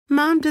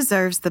Mom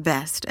deserves the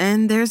best,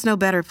 and there's no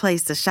better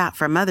place to shop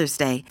for Mother's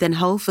Day than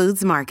Whole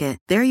Foods Market.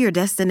 They're your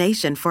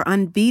destination for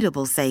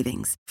unbeatable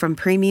savings, from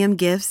premium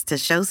gifts to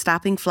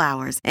show-stopping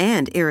flowers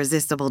and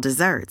irresistible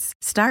desserts.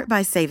 Start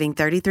by saving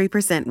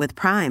 33% with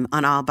Prime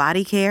on all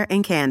body care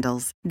and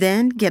candles.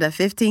 Then get a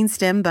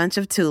 15-stem bunch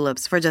of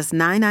tulips for just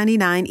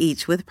 $9.99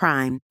 each with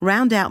Prime.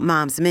 Round out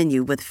Mom's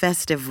menu with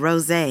festive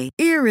rosé,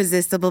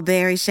 irresistible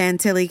berry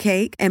chantilly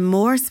cake, and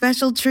more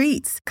special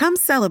treats. Come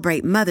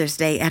celebrate Mother's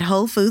Day at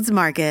Whole Foods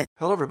Market.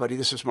 Hello, everybody.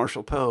 This is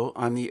Marshall Poe.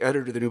 I'm the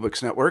editor of the New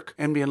Books Network.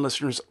 NBN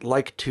listeners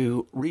like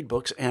to read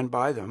books and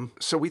buy them.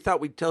 So we thought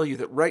we'd tell you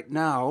that right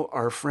now,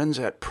 our friends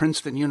at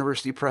Princeton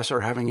University Press are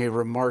having a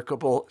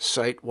remarkable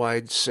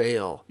site-wide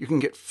sale. You can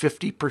get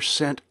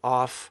 50%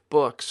 off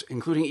books,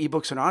 including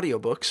ebooks and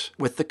audiobooks,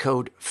 with the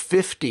code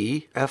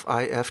 50,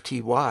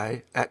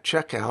 F-I-F-T-Y, at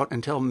checkout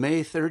until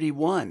May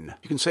 31.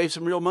 You can save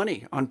some real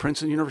money on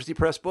Princeton University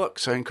Press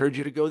books. I encourage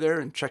you to go there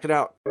and check it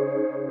out.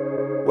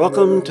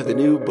 Welcome to the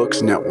New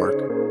Books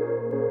Network.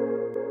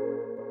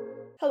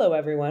 Hello,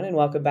 everyone, and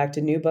welcome back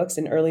to New Books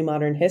in Early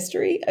Modern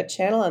History, a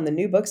channel on the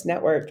New Books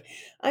Network.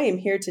 I am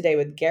here today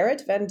with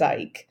Gerrit van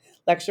Dyke,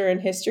 lecturer in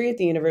history at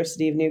the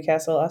University of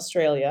Newcastle,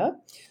 Australia,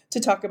 to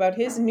talk about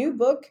his new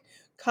book,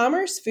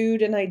 Commerce,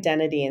 Food, and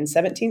Identity in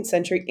 17th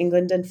Century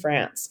England and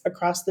France,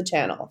 Across the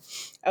Channel,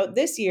 out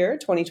this year,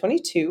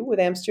 2022, with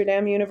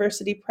Amsterdam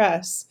University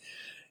Press.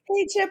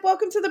 Hey, Chip,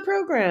 welcome to the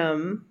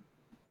program.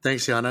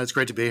 Thanks, Yana. It's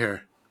great to be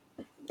here.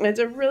 It's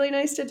really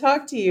nice to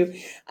talk to you.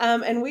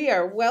 And we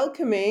are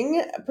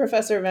welcoming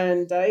Professor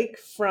Van Dyke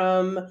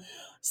from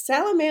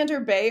Salamander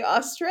Bay,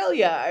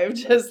 Australia, I've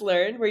just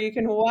learned, where you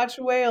can watch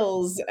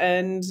whales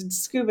and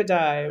scuba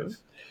dive.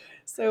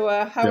 So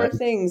how are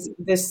things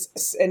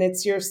this, and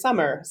it's your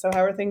summer, so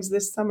how are things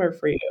this summer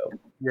for you?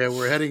 Yeah,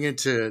 we're heading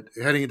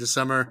into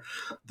summer.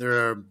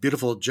 There are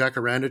beautiful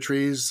jacaranda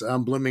trees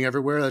blooming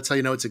everywhere. That's how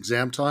you know it's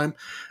exam time.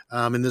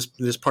 In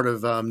this part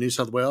of New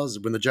South Wales,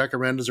 when the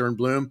jacarandas are in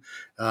bloom,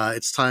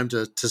 it's time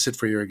to sit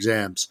for your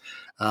exams.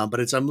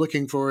 But I'm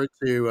looking forward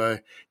to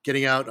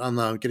getting out on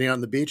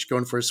the beach,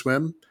 going for a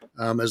swim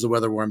as the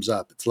weather warms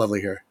up. It's lovely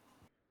here.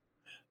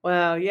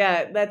 Wow,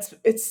 yeah,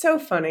 it's so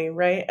funny,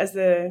 right?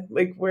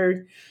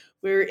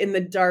 We're in the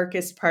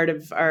darkest part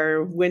of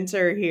our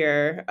winter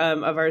here,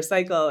 of our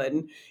cycle,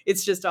 and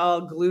it's just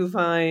all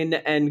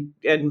glühwein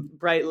and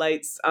bright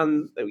lights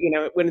on,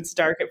 when it's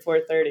dark at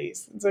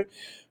 4:30. It's a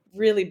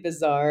really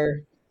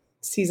bizarre.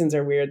 Seasons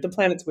are weird. The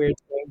planet's weird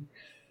too.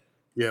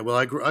 Yeah, well,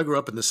 I grew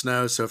up in the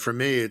snow, so for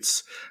me,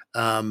 it's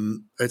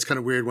kind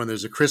of weird when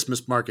there's a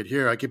Christmas market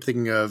here. I keep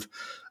thinking of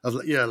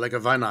like a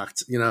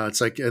Weihnacht.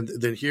 It's like, and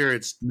then here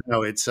it's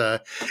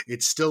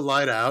still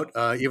light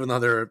out, even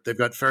though they've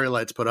got fairy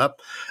lights put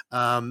up.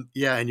 And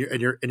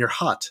you're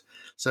hot.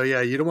 So yeah,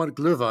 you don't want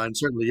Glühwein.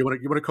 Certainly, you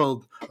want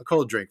a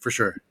cold drink for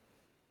sure.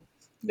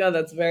 No,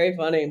 that's very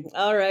funny.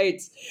 All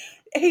right,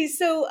 hey,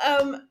 so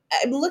I'm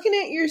looking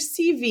at your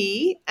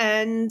CV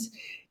and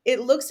it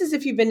looks as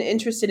if you've been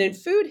interested in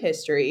food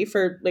history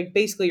for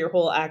basically your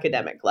whole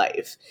academic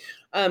life.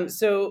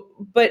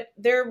 But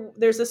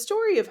there's a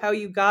story of how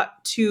you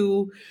got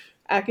to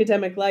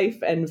academic life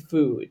and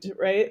food,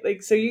 right?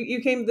 So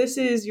you came, this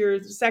is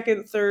your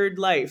second, third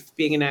life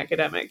being an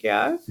academic.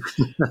 Yeah.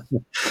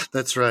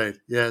 That's right.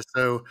 Yeah.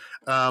 So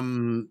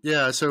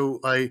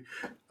I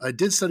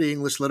did study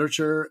English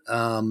literature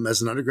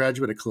as an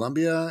undergraduate at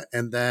Columbia,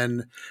 and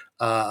then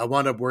I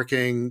wound up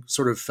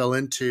fell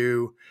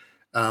into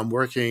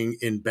working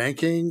in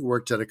banking,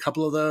 worked at a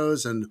couple of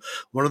those. And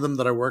one of them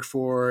that I worked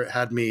for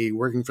had me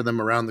working for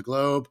them around the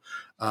globe,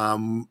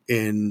 in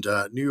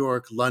New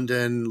York,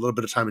 London, a little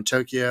bit of time in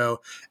Tokyo,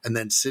 and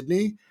then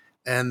Sydney.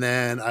 And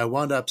then I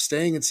wound up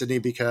staying in Sydney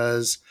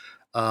because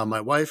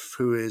my wife,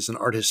 who is an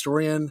art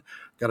historian,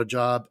 got a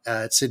job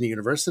at Sydney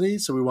University.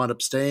 So we wound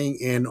up staying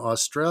in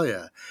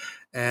Australia.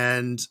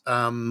 And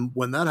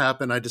when that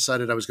happened, I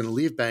decided I was going to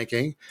leave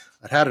banking.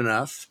 I'd had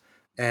enough.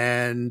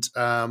 And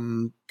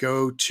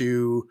go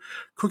to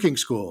cooking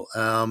school.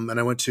 And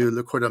I went to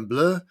Le Cordon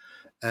Bleu.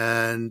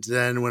 And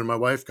then when my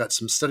wife got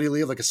some study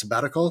leave, like a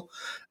sabbatical,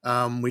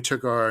 we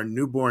took our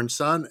newborn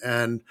son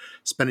and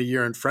spent a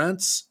year in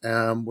France,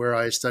 where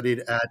I studied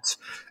at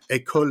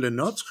École Le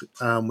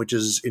Nôtre, which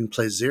is in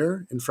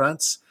Plaisir in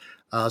France,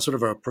 sort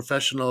of a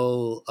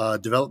professional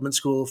development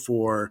school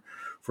for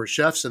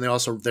chefs, and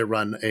they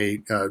run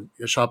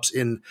shops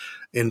in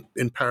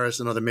Paris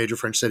and other major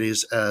French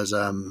cities as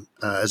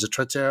a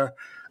traiteur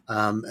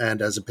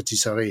and as a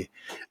patisserie.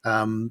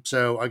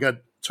 So I got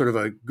sort of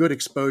a good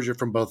exposure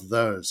from both of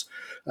those.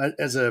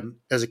 As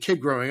a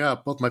kid growing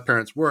up, both my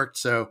parents worked,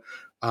 so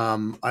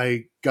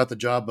I got the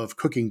job of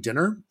cooking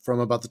dinner from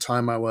about the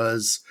time I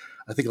was,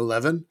 I think,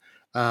 11.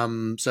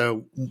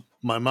 So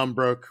my mom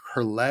broke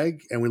her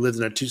leg and we lived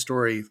in a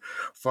 2-story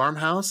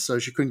farmhouse, so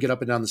she couldn't get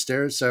up and down the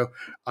stairs. So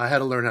I had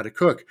to learn how to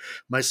cook.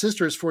 My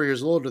sister is 4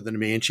 years older than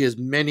me and she has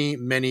many,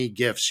 many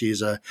gifts.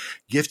 She's a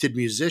gifted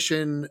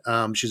musician.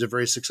 She's a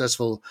very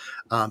successful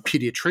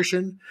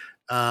pediatrician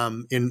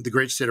in the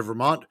great state of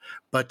Vermont.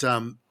 But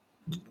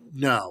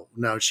No,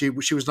 she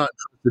was not.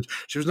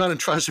 She was not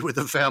entrusted with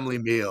a family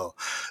meal,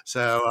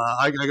 so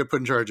I got put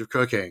in charge of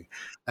cooking.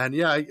 And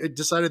yeah, I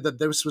decided that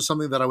this was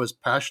something that I was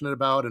passionate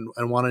about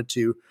and wanted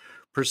to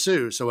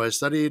pursue. So I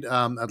studied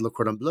at Le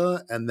Cordon Bleu,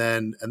 and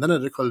then at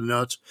École de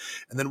Notes,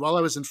 and then while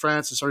I was in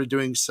France, I started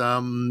doing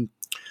some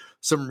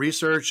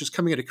research, just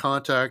coming into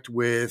contact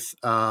with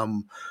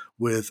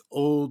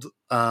old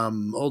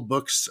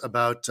books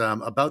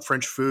about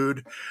French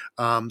food.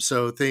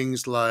 So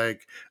things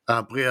like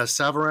Bréa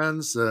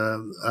Savarin's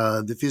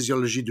the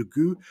Physiologie du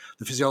goût,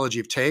 the physiology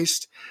of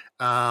taste,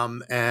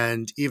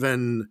 and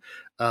even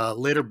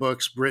later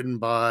books written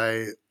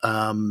by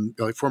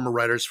like former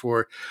writers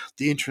for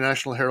the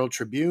International Herald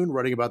Tribune,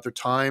 writing about their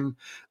time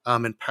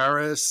in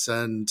Paris,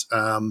 and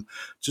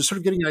just sort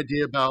of getting an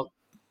idea about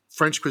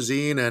French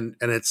cuisine and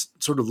its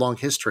sort of long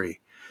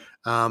history.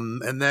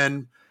 And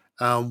then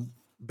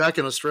back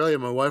in Australia,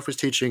 my wife was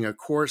teaching a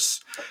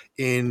course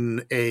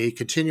in a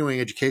continuing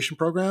education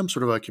program,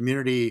 sort of a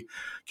community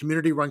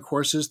run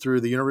courses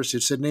through the University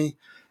of Sydney.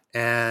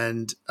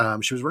 And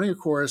she was running a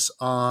course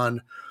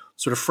on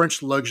sort of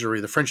French luxury,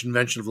 the French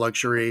invention of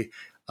luxury,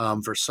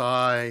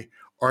 Versailles,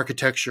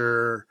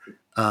 architecture,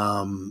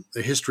 the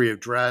history of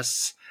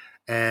dress.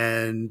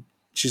 And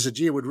she said,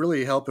 gee, it would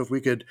really help if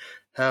we could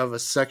have a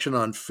section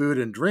on food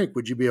and drink.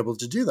 Would you be able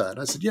to do that? And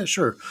I said, yeah,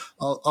 sure.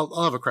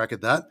 I'll have a crack at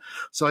that.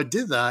 So I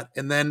did that.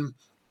 And then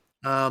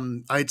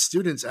I had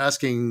students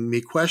asking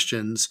me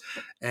questions,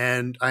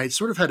 and I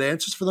sort of had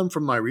answers for them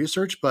from my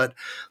research, but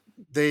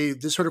they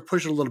sort of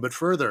pushed it a little bit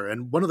further.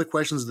 And one of the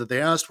questions that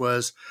they asked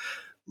was,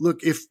 look,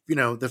 if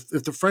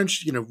the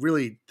French,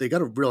 really, they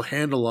got a real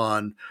handle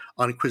on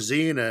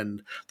cuisine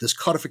and this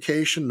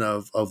codification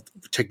of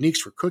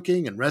techniques for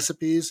cooking and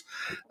recipes,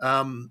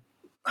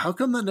 how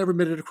come that never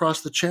made it across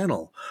the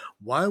channel?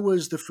 Why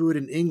was the food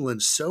in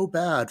England so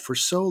bad for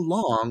so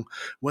long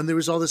when there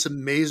was all this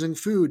amazing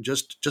food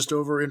just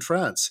over in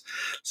France?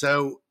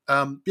 So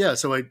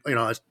so I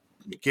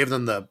gave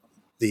them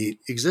the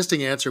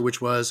existing answer, which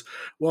was,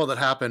 well, that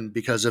happened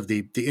because of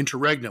the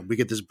interregnum. We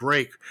get this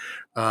break,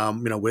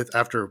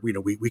 after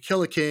we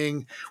kill a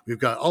king. We've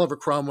got Oliver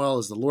Cromwell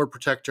as the Lord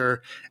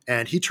Protector,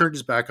 and he turned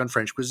his back on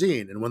French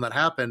cuisine. And when that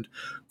happened,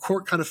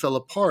 court kind of fell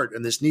apart,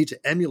 and this need to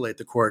emulate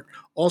the court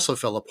also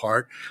fell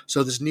apart.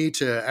 So this need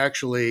to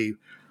actually,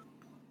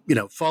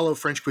 follow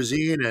French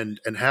cuisine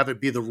and have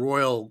it be the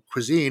royal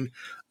cuisine,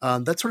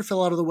 that sort of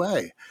fell out of the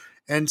way.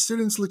 And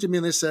students looked at me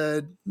and they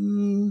said,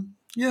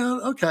 yeah,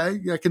 okay,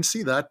 I can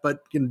see that,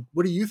 but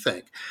what do you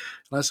think?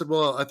 And I said,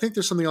 well, I think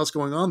there's something else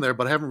going on there,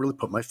 but I haven't really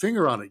put my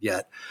finger on it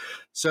yet.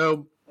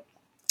 So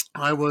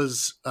I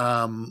was,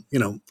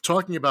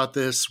 talking about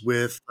this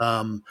with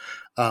my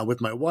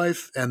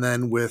wife, and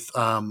then with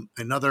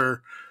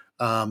another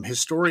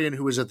historian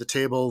who was at the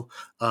table,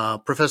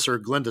 Professor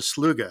Glenda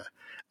Sluga,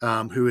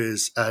 who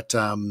is at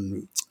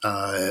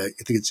I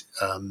think it's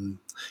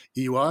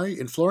EUI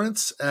in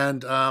Florence,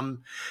 and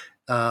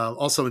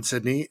also in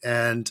Sydney,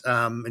 and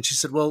she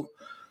said, well,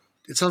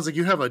 it sounds like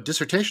you have a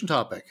dissertation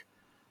topic.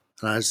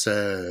 And I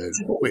said,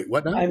 wait,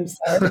 what now? I'm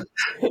sorry.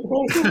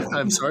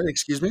 I'm sorry,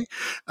 excuse me.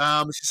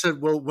 She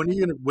said, well, when are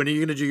you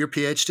gonna do your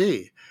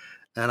PhD?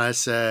 And I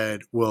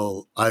said,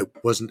 well, I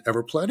wasn't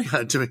ever planning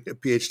on doing a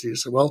PhD. She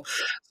said, well,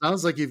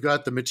 sounds like you've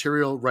got the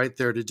material right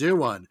there to do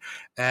one.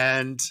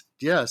 And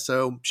yeah,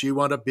 so she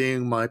wound up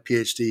being my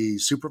PhD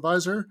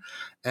supervisor,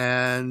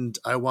 and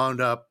I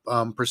wound up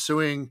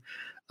pursuing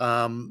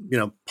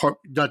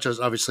not just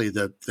obviously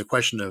the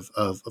question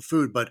of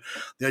food, but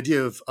the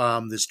idea of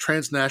this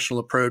transnational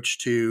approach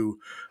to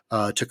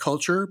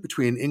culture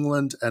between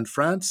England and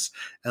France,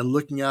 and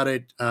looking at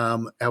it,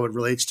 how it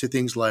relates to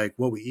things like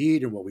what we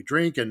eat and what we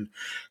drink, and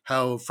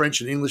how French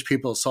and English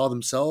people saw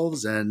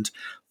themselves and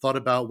thought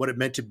about what it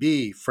meant to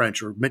be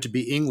French or meant to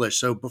be English.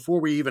 So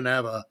before we even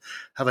have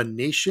a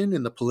nation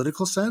in the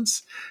political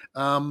sense,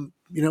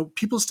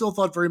 people still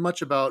thought very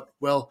much about,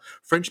 well,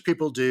 French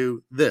people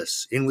do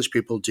this, English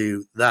people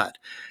do that.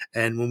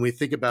 And when we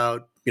think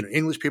about,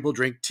 English people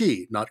drink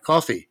tea, not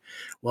coffee.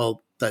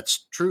 Well,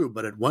 that's true.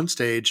 But at one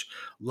stage,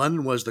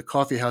 London was the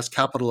coffee house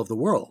capital of the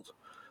world.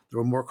 There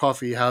were more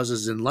coffee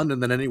houses in London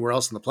than anywhere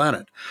else on the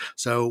planet.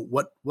 So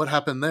what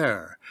happened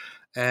there?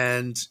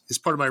 And as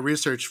part of my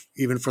research,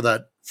 even for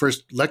that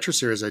first lecture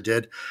series I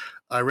did,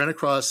 I ran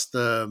across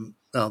there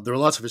were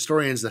lots of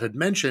historians that had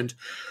mentioned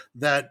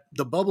that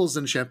the bubbles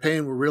in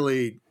Champagne were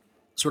really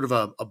sort of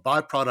a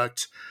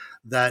byproduct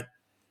that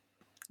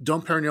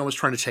Dom Perignon was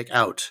trying to take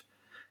out.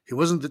 He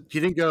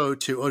didn't go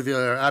to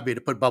Hautevillers Abbey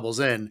to put bubbles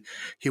in.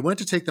 He went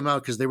to take them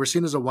out because they were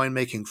seen as a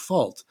winemaking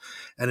fault.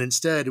 And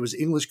instead, it was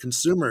English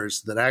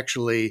consumers that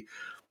actually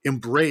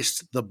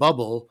embraced the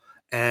bubble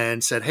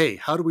and said, hey,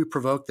 how do we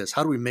provoke this?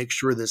 How do we make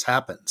sure this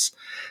happens?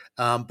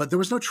 But there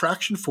was no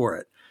traction for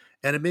it.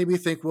 And it made me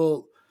think,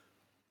 well,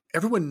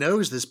 everyone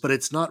knows this, but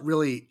it's not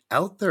really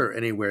out there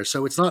anywhere.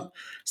 So it's not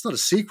a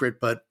secret,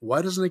 but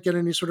why doesn't it get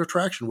any sort of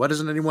traction? Why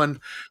doesn't anyone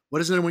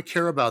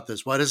care about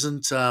this? Why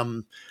doesn't,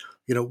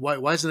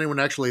 why hasn't anyone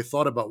actually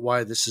thought about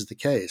why this is the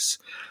case?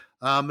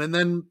 And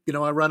then,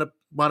 I ran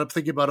wound up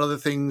thinking about other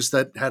things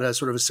that had a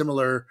sort of a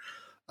similar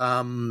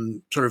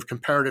sort of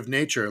comparative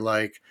nature.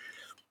 Like,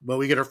 well,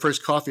 we get our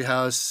first coffee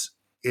house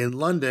in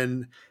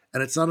London,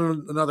 and it's not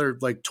another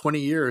like 20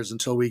 years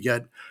until we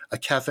get a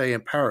cafe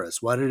in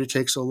Paris. Why did it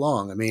take so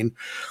long? I mean,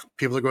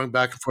 people are going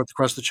back and forth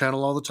across the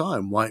channel all the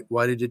time.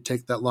 Why did it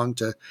take that long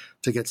to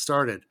get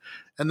started?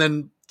 And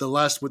then the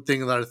last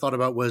thing that I thought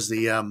about was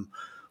the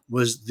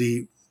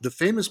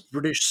famous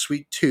British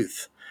sweet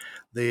tooth.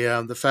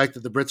 The fact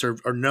that the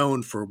Brits are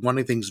known for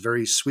wanting things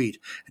very sweet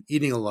and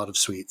eating a lot of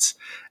sweets.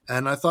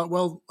 And I thought,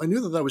 well, I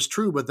knew that was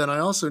true, but then I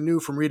also knew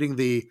from reading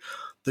the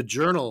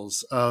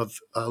journals of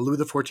Louis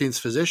XIV's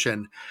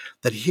physician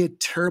that he had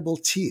terrible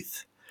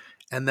teeth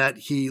and that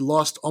he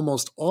lost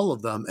almost all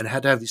of them and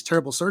had to have these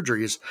terrible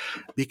surgeries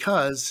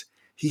because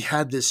he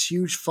had this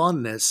huge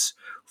fondness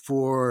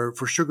for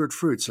sugared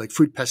fruits like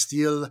fruit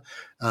pastille,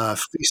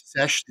 fruits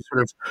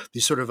sèches,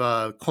 these sort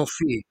of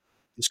confits,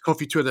 this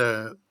confiture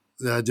de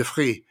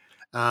fruits.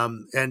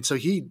 And so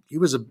he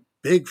was a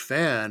big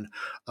fan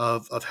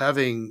of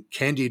having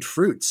candied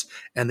fruits,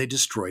 and they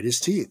destroyed his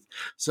teeth.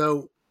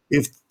 So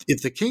if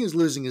the king is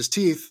losing his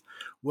teeth,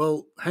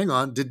 well, hang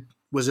on,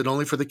 was it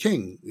only for the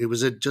king?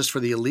 Was it just for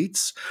the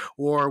elites,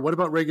 or what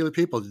about regular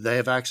people? Did they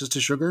have access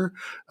to sugar?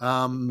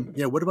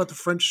 What about the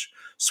French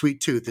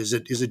sweet tooth? Is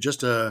it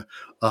just an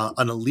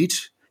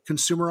elite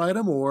consumer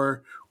item,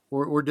 or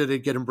did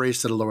it get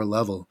embraced at a lower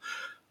level?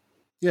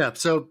 Yeah,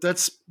 so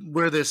that's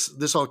where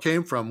this all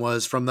came from.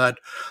 Was from that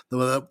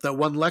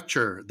one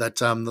lecture that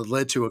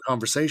led to a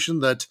conversation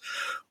that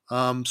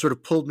sort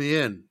of pulled me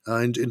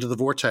into the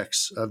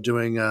vortex of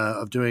doing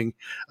a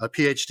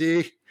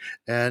PhD,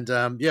 and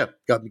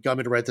got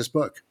me to write this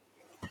book.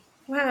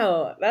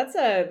 Wow,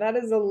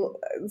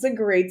 it's a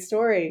great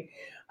story.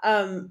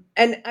 And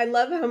I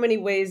love how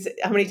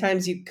many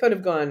times you could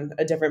have gone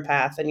a different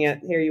path, and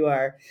yet here you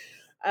are.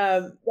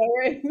 So,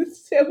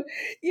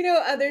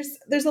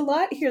 there's a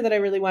lot here that I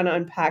really want to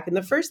unpack. And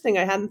the first thing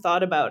I hadn't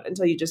thought about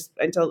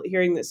until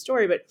hearing this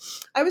story, but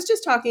I was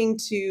just talking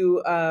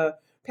to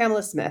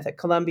Pamela Smith at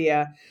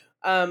Columbia,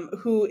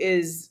 who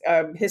is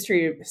a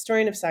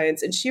historian of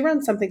science, and she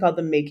runs something called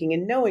the Making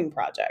and Knowing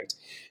Project.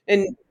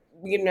 And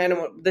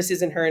this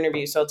isn't her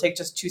interview, so I'll take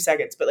just 2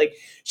 seconds. But like,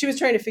 she was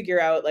trying to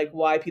figure out like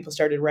why people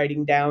started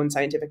writing down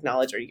scientific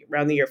knowledge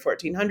around the year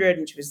 1400,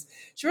 and she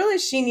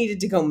realized she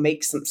needed to go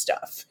make some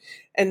stuff,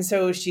 and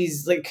so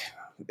she's like,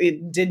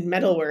 it did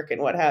metalwork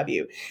and what have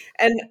you,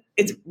 and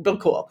it's real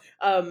cool.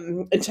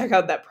 And check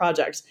out that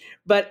project.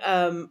 But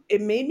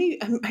it made me.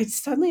 I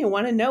suddenly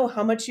want to know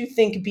how much you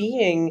think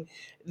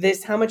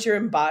how much your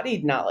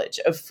embodied knowledge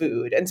of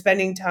food and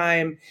spending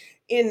time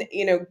in,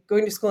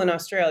 going to school in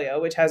Australia,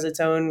 which has its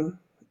own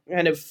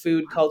kind of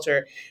food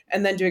culture,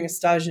 and then doing a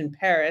stage in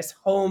Paris,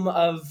 home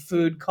of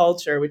food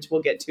culture, which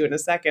we'll get to in a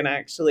second,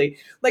 actually.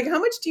 Like, how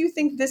much do you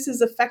think this has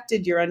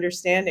affected your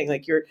understanding?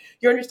 Like your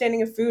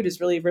understanding of food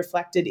is really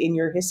reflected in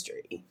your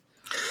history?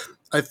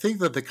 I think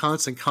that the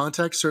constant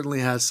contact certainly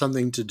has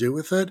something to do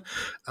with it.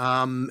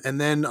 And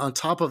then on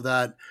top of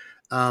that,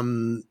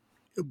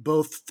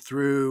 both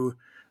through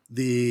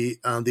the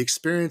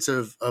experience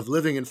of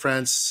living in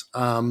France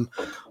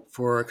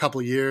for a couple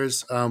of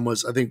years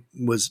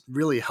was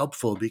really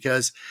helpful,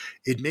 because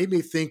it made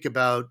me think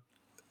about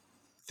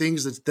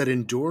things that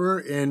endure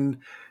in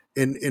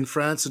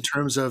France in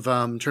terms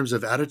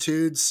of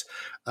attitudes.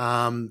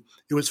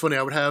 It was funny.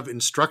 I would have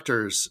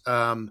instructors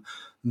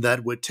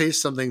that would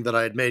taste something that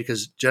I had made,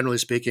 because generally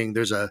speaking,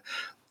 there's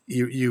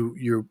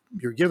you're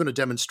given a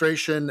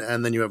demonstration,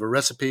 and then you have a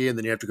recipe, and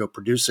then you have to go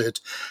produce it,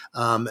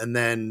 and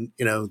then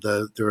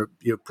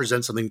you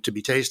present something to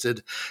be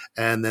tasted,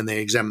 and then they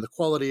examine the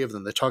quality of it,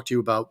 and they talk to you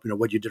about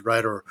what you did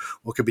right or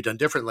what could be done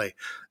differently.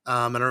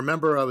 And I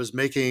remember I was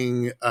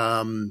making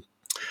I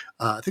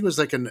think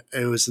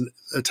it was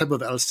a type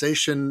of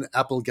Alsatian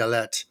apple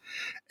galette,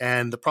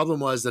 and the problem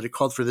was that it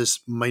called for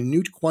this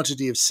minute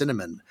quantity of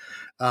cinnamon,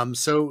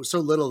 so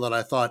little that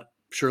I thought,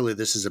 surely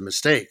this is a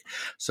mistake.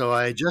 So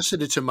I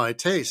adjusted it to my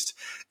taste,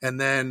 and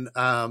then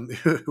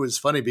it was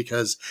funny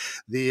because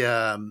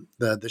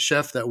the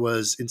chef that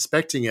was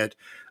inspecting it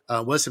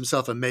was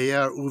himself a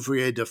meilleur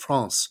ouvrier de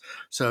France.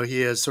 So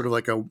he is sort of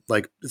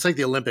it's like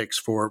the Olympics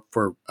for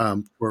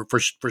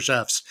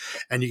chefs,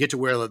 and you get to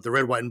wear the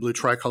red, white, and blue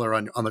tricolor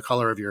on the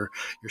collar of your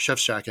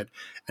chef's jacket.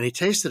 And he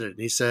tasted it, and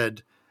he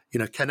said,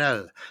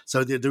 cannelle.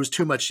 So there was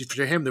too much,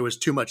 for him, there was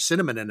too much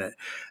cinnamon in it.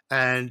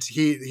 And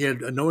he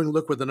had a knowing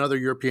look with another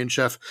European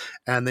chef,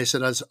 and they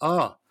said,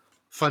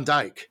 Van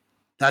Dyke,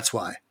 that's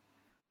why.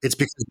 It's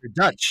because you're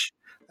Dutch.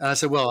 And I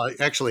said, well,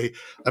 actually,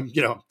 I'm,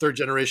 third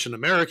generation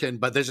American,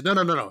 but they said,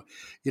 no.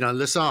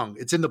 Le sang,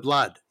 it's in the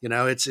blood,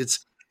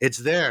 it's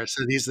there.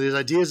 So these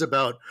ideas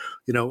about,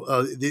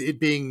 it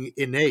being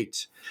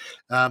innate.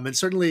 And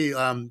certainly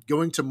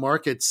going to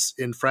markets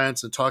in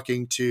France and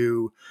talking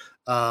to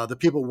the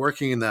people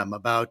working in them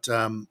about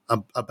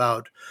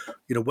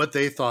what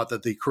they thought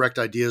that the correct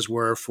ideas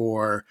were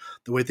for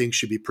the way things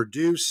should be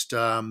produced.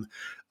 For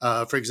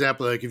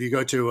example, like if you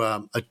go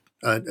to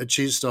a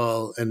cheese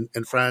stall in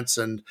France,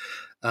 and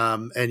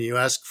and you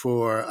ask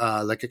for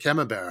like a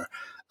camembert,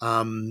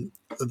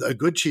 a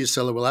good cheese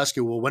seller will ask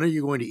you, well, when are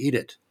you going to eat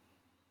it?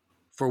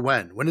 For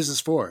when? When is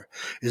this for?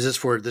 Is this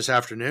for this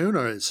afternoon,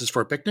 or is this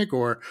for a picnic,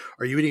 or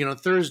are you eating it on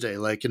Thursday?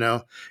 Like,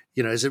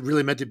 is it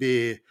really meant to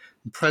be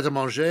prêt à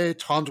manger,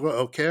 tendre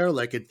au cœur?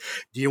 Like,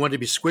 do you want it to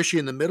be squishy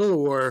in the middle,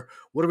 or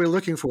what are we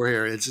looking for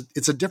here?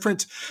 It's a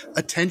different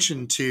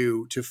attention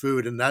to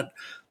food, and that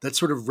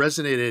sort of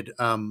resonated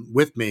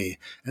with me.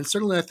 And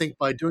certainly, I think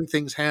by doing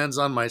things hands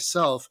on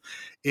myself,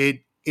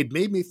 it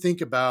made me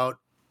think about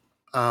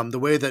the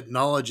way that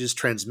knowledge is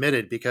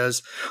transmitted,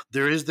 because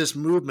there is this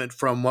movement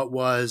from what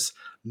was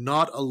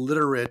not a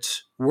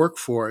literate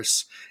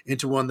workforce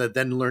into one that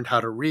then learned how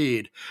to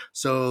read.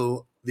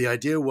 So the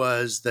idea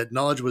was that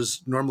knowledge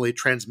was normally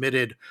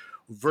transmitted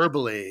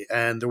verbally,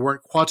 and there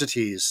weren't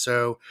quantities.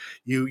 So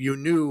you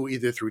knew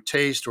either through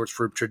taste or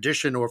from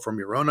tradition or from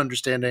your own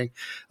understanding.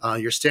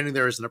 You're standing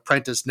there as an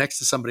apprentice next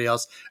to somebody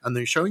else, and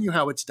they're showing you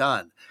how it's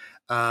done.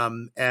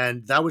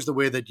 And that was the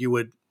way that you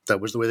would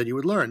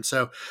learn.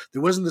 So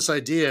there wasn't this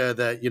idea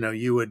that,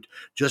 you would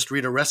just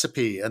read a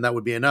recipe and that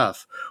would be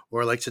enough.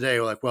 Or like today,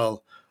 we're like,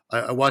 well,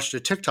 I watched a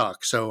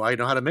TikTok, so I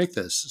know how to make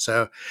this.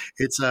 So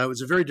it's a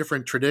very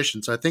different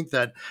tradition. So I think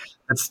that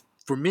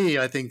for me,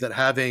 I think that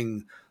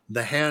having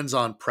the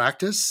hands-on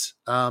practice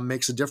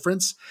makes a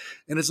difference.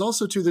 And it's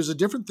also too, there's a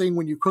different thing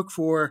when you cook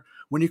for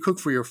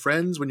your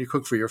friends, when you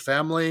cook for your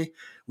family,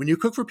 when you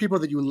cook for people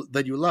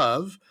that you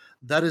love,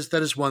 that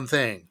is one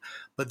thing.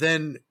 But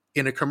then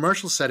in a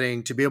commercial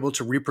setting, to be able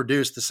to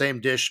reproduce the same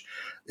dish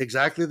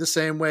exactly the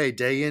same way,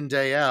 day in,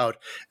 day out,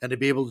 and to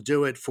be able to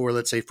do it for,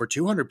 let's say, for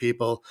 200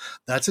 people,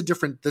 that's a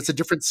different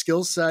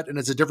skill set, and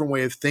it's a different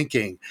way of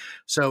thinking.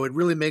 So it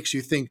really makes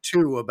you think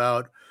too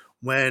about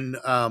when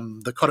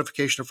the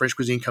codification of French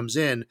cuisine comes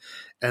in,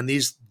 and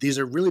these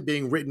are really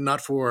being written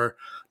not for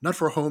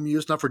home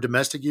use, not for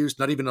domestic use,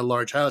 not even a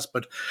large house,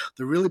 but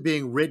they're really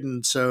being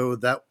written so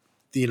that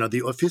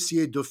the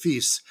officier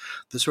d'office,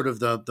 the sort of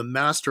the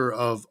master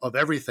of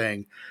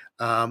everything,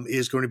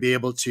 is going to be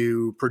able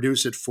to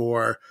produce it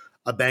for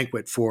a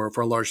banquet for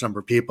a large number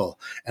of people,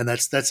 and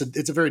it's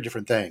a very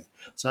different thing.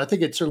 So I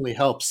think it certainly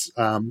helps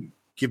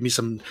give me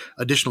some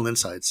additional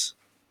insights.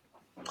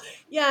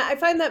 Yeah, I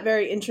find that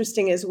very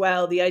interesting as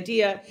well. The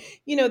idea,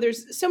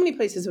 there's so many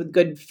places with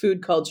good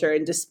food culture,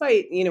 and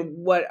despite,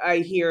 what I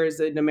hear as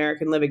an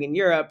American living in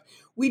Europe,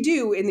 we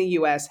do in the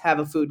US have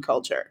a food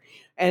culture.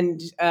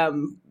 And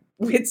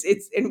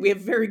and we have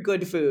very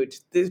good food.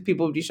 These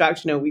people would be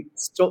shocked to know we've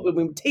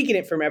taken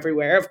it from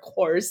everywhere, of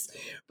course.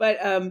 But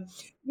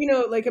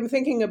like I'm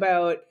thinking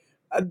about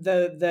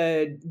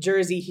the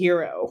Jersey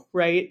Hero,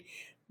 right?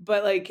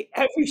 But like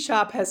every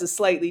shop has a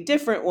slightly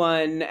different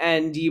one,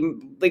 and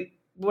you like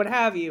what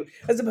have you,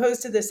 as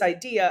opposed to this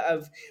idea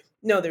of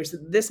no, there's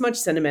this much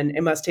cinnamon,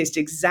 it must taste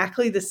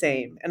exactly the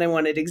same, and I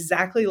want it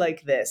exactly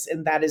like this,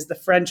 and that is the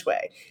French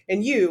way.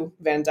 And you,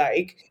 Van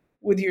Dyke,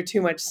 with your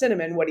too much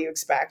cinnamon, what do you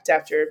expect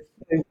after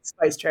the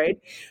spice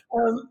trade?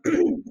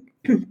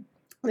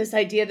 This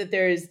idea that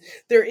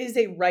there is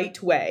a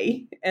right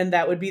way, and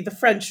that would be the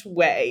French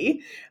way.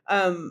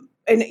 And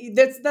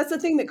that's the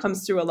thing that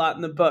comes through a lot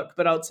in the book,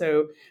 but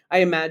also I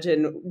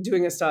imagine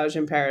doing a stage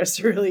in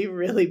Paris really,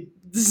 really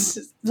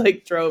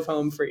like drove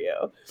home for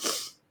you.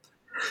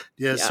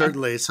 Yeah,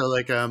 certainly. So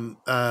like at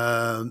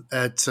École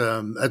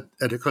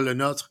Le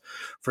Nôtre,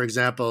 for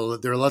example,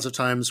 there are lots of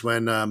times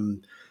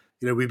when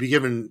we'd be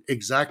given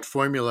exact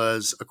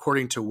formulas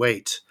according to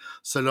weight,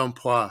 selon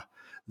poids,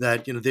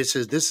 that,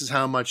 this is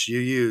how much you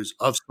use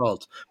of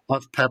salt,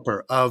 of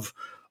pepper, of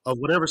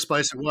whatever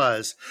spice it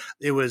was.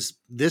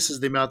 This is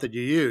the amount that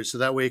you use. So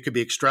that way it could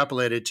be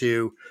extrapolated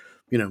to,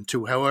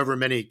 to however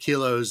many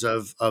kilos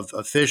of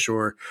fish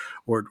or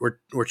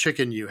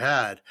chicken you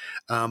had.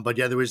 But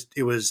yeah,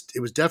 it was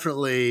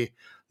definitely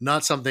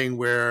not something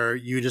where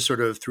you just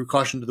sort of threw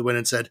caution to the wind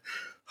and said,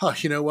 "Huh,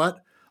 you know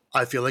what?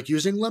 I feel like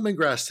using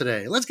lemongrass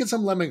today. Let's get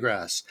some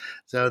lemongrass."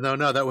 So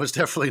no, that was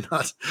definitely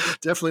not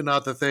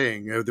the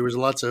thing. There was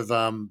lots of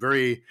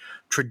very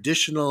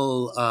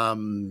traditional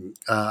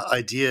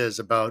ideas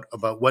about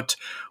what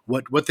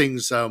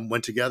things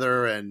went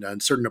together,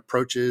 and certain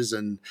approaches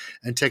and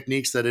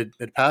techniques that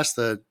had passed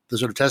the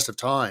sort of test of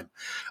time.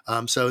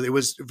 So it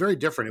was very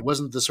different. It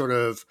wasn't the sort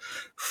of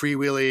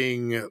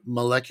freewheeling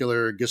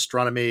molecular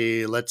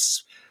gastronomy,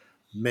 let's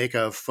make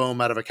a foam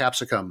out of a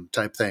capsicum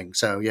type thing.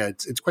 So yeah,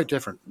 it's quite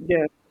different.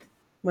 Yeah.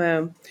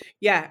 Wow.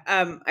 Yeah.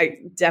 I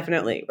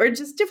definitely, or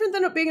just different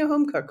than being a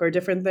home cook, or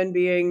different than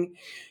being,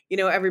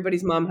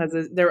 everybody's mom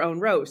has their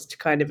own roast,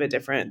 kind of a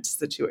different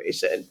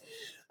situation.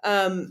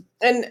 And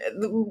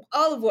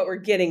all of what we're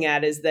getting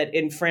at is that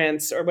in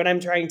France, or what I'm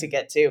trying to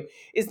get to,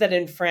 is that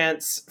in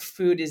France,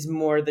 food is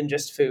more than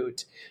just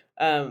food.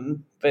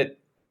 But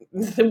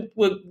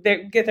we'll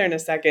get there in a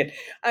second.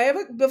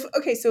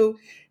 Okay, so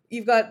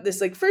you've got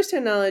this like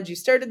firsthand knowledge, you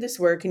started this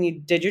work and you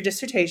did your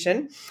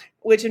dissertation,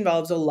 which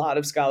involves a lot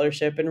of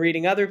scholarship and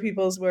reading other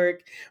people's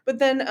work, but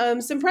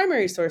then some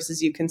primary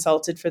sources you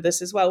consulted for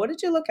this as well. What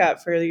did you look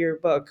at for your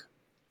book?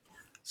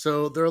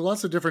 So there are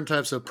lots of different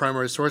types of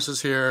primary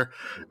sources here.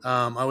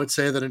 I would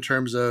say that in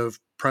terms of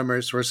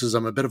primary sources,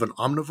 I'm a bit of an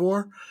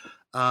omnivore.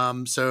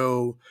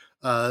 So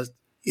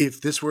if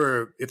this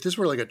were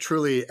like a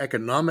truly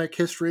economic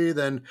history,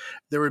 then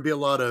there would be a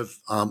lot of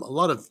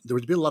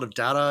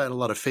data and a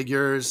lot of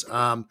figures,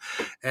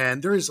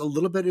 and there is a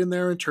little bit in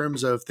there in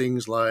terms of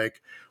things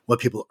like what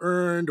people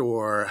earned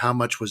or how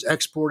much was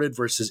exported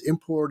versus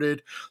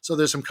imported. So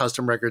there's some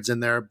custom records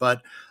in there,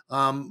 but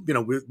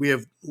we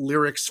have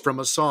lyrics from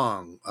a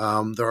song.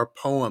 There are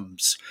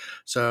poems.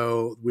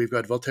 So we've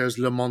got Voltaire's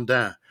Le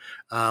Mondain.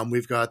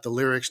 We've got the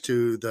lyrics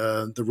to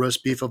the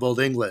roast beef of Old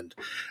England.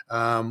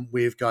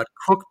 We've got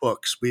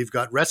cookbooks. We've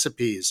got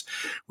recipes.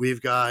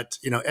 We've got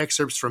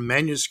excerpts from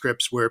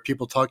manuscripts where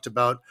people talked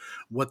about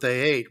what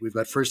they ate. We've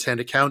got firsthand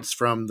accounts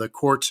from the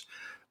court.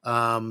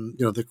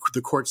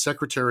 The court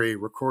secretary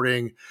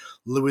recording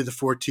Louis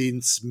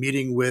XIV's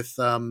meeting with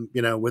an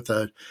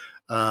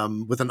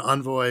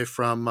envoy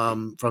from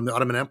the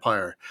Ottoman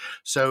Empire.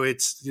 So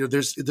it's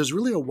there's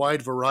really a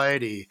wide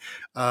variety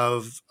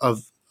of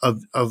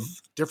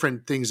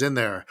different things in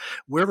there.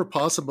 Wherever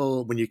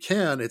possible, when you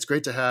can, it's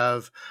great to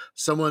have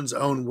someone's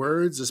own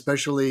words,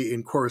 especially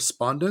in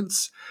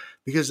correspondence,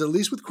 because at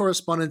least with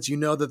correspondence, you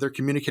know that they're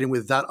communicating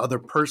with that other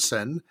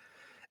person.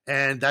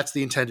 And that's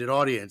the intended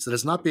audience, that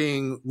it's not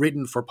being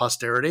written for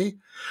posterity.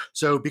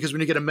 So, because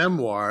when you get a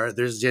memoir,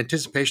 there's the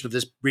anticipation of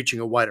this reaching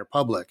a wider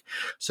public.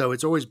 So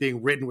it's always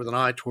being written with an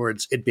eye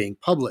towards it being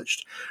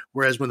published.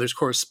 Whereas when there's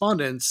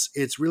correspondence,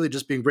 it's really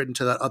just being written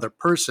to that other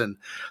person.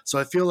 So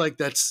I feel like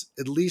that's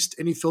at least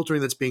any filtering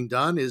that's being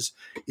done is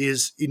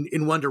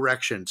in one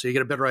direction. So you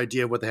get a better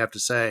idea of what they have to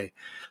say.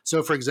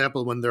 So for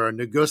example, when there are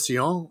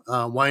négociants,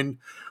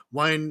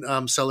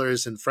 wine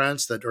sellers in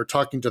France that are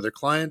talking to their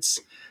clients,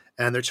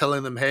 and they're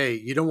telling them, "Hey,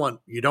 you don't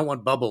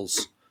want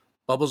bubbles.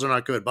 Bubbles are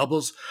not good.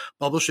 Bubbles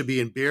should be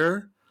in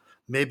beer,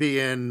 maybe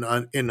in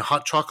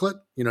hot chocolate.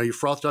 You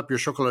frothed up your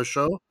chocolat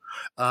chaud,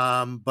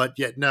 but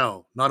yet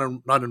no, not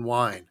in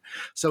wine."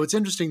 So it's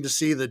interesting to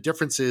see the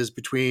differences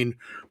between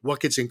what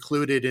gets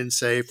included in,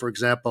 say, for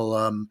example,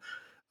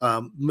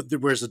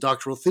 there's a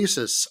doctoral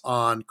thesis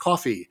on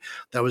coffee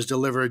that was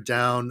delivered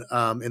down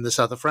in the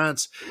south of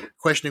France,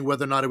 questioning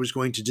whether or not it was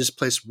going to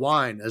displace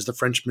wine as the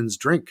Frenchman's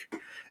drink,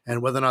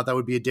 and whether or not that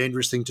would be a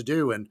dangerous thing to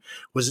do, and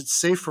was it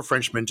safe for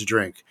Frenchmen to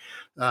drink?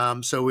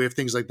 So we have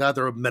things like that.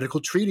 There are medical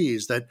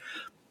treaties that,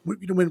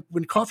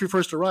 when coffee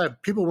first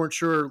arrived, people weren't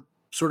sure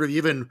sort of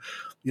even,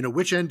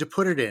 which end to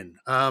put it in,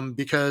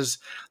 because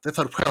they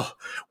thought, well,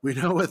 we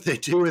know what they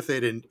do with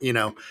it in,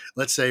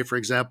 let's say, for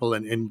example,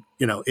 in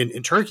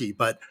Turkey,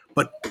 but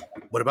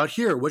what about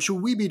here? What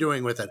should we be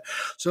doing with it?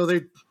 So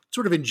they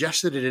sort of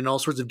ingested it in all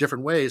sorts of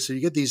different ways. So you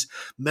get these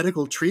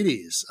medical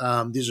treaties.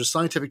 These are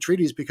scientific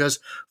treaties because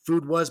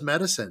food was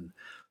medicine.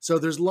 So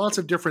there's lots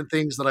of different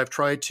things that I've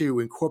tried to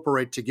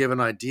incorporate to give an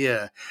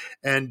idea,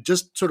 and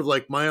just sort of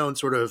like my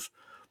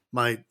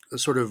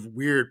sort of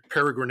weird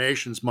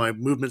peregrinations, my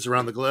movements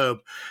around the globe.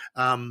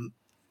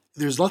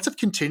 There's lots of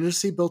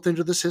contingency built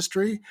into this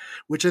history,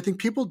 which I think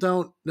people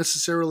don't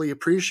necessarily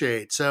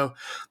appreciate. So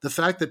the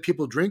fact that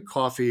people drink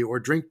coffee or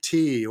drink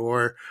tea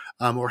or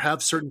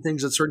have certain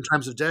things at certain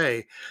times of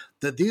day,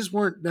 that these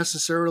weren't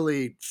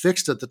necessarily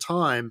fixed at the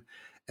time.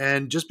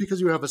 And just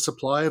because you have a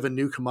supply of a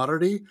new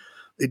commodity,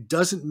 it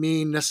doesn't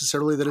mean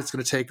necessarily that it's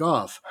going to take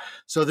off.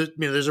 So that,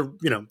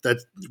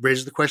 that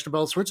raises the question about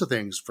all sorts of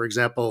things. For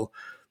example,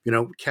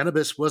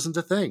 cannabis wasn't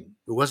a thing.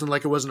 It wasn't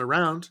like it wasn't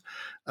around,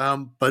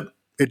 but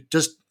it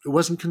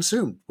wasn't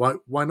consumed.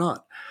 Why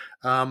not?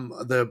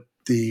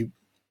 The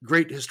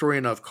great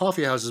historian of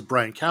coffee houses,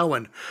 Brian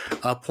Cowan,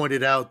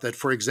 pointed out that,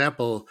 for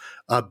example,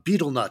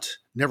 betel nut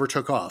never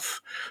took off.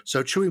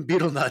 So chewing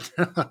betel nut,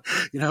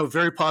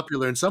 very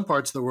popular in some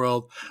parts of the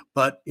world,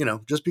 but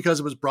just because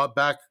it was brought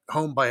back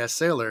home by a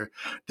sailor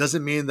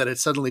doesn't mean that it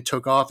suddenly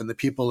took off and the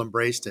people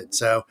embraced it.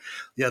 So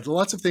yeah,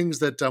 lots of things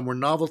that were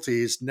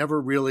novelties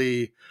never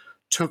really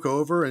took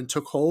over and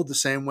took hold the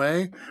same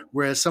way,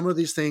 whereas some of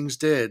these things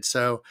did.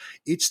 So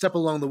each step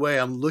along the way,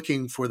 I'm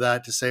looking for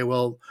that to say,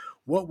 well,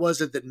 what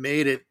was it that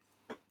made it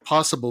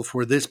possible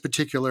for this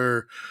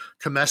particular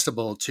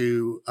comestible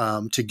to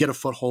get a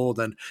foothold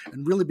and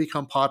really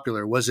become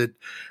popular? Was it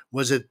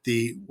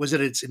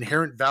its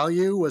inherent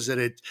value? Was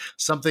it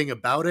something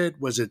about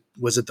it? Was it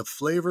the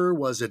flavor?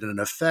 Was it an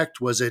effect?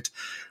 Was it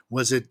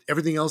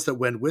everything else that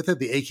went with it?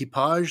 The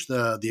équipage,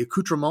 the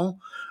accoutrement?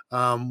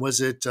 Was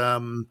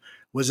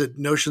it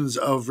notions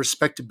of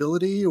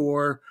respectability,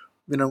 or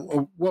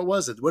what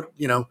was it?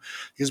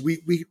 Because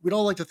we'd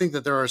all like to think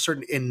that there are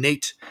certain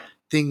innate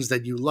things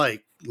that you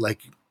like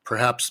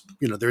perhaps,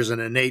 there's an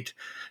innate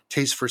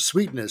taste for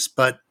sweetness,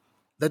 but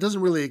that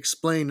doesn't really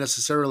explain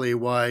necessarily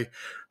why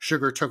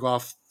sugar took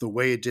off the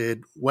way it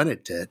did when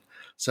it did.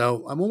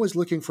 So I'm always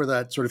looking for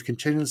that sort of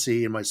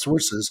contingency in my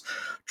sources,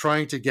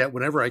 trying to get,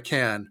 whenever I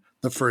can,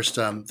 the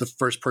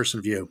first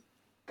person view.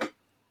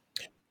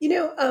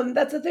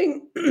 That's the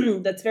thing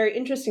that's very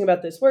interesting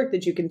about this work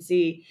that you can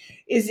see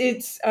is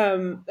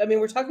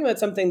we're talking about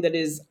something that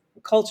is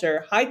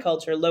culture, high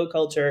culture, low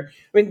culture,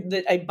 I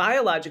mean, a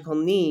biological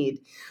need.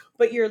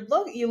 But you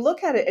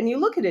look at it and you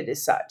look at it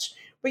as such.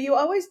 But you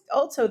always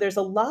also there's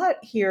a lot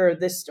here.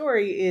 This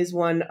story is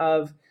one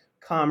of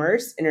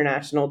commerce,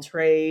 international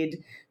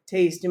trade,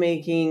 taste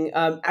making,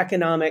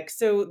 economics.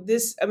 So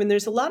this, I mean,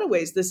 there's a lot of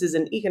ways this is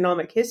an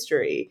economic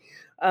history.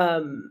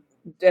 And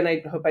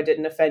I hope I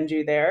didn't offend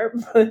you there,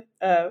 but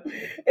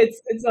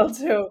it's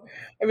also,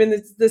 I mean,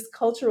 it's this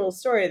cultural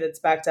story that's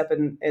backed up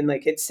and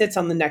like it sits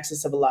on the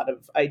nexus of a lot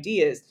of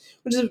ideas,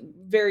 which is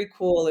very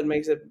cool and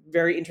makes a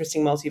very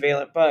interesting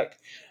multivalent book.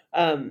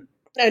 And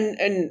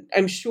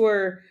I'm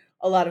sure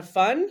a lot of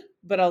fun,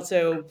 but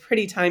also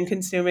pretty time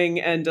consuming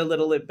and a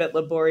little bit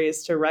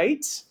laborious to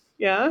write.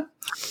 Yeah.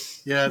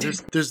 Yeah,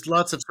 there's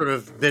lots of sort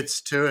of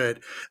bits to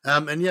it,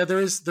 and yeah,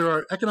 there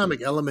are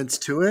economic elements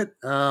to it.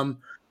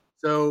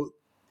 So,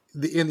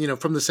 from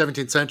the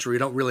 17th century, we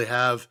don't really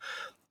have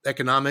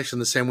economics in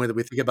the same way that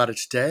we think about it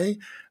today.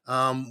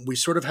 We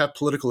sort of have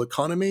political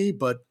economy,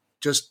 but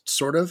just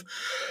sort of.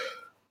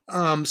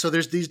 So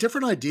there's these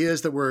different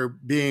ideas that were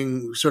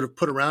being sort of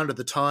put around at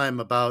the time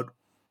about,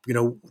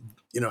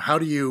 how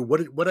do you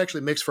what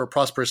actually makes for a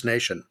prosperous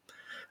nation.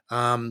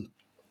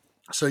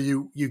 So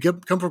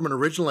come from an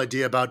original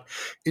idea about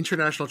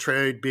international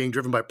trade being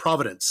driven by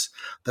providence,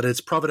 that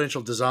it's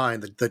providential design,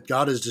 that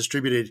God has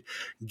distributed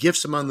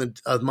gifts among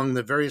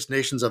the various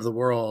nations of the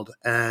world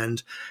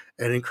and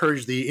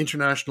encouraged the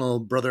international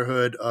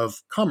brotherhood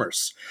of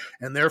commerce.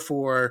 And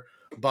therefore,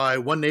 by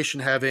one nation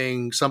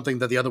having something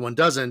that the other one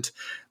doesn't,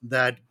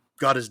 that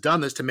God has done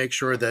this to make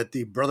sure that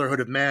the brotherhood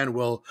of man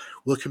will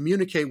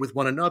communicate with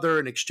one another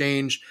and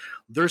exchange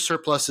their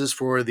surpluses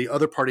for the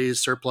other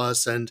party's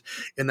surplus, and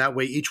in that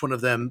way, each one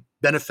of them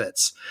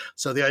benefits.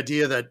 So the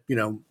idea that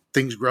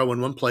things grow in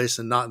one place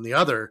and not in the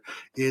other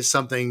is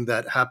something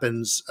that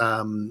happens.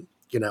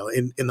 In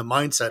the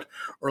mindset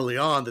early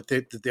on that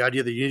the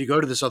idea that you need to go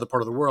to this other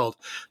part of the world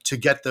to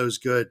get those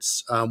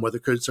goods,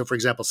 so for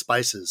example,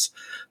 spices,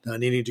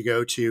 needing to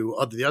go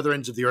to the other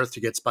ends of the earth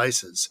to get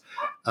spices.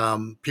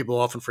 People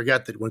often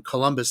forget that when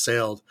Columbus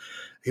sailed,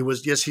 he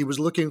was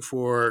looking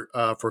for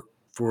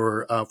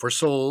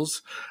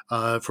souls,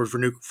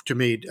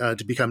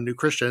 to become new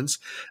Christians,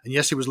 and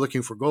yes, he was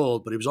looking for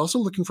gold, but he was also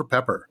looking for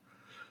pepper.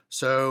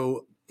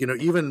 So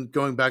even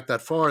going back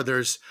that far,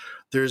 there's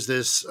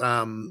this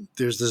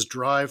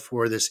drive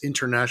for this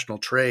international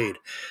trade,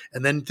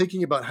 and then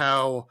thinking about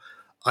how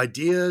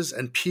ideas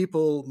and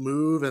people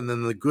move, and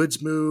then the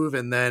goods move,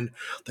 and then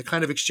the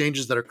kind of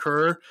exchanges that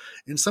occur.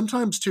 And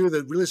sometimes too,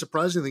 the really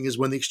surprising thing is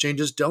when the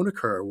exchanges don't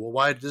occur. Well,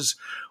 why does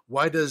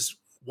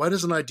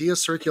an idea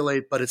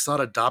circulate, but it's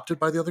not adopted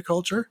by the other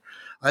culture?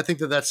 I think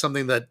that that's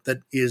something that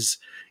is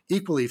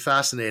equally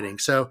fascinating.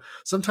 So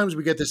sometimes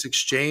we get this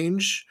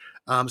exchange.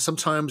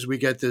 Sometimes we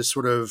get this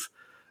sort of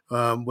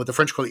what the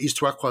French call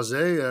histoire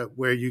croisée,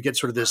 where you get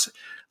sort of this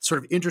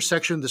sort of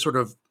intersection, this sort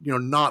of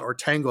knot or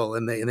tangle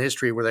in the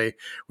history where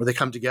they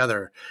come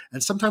together.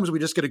 And sometimes we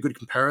just get a good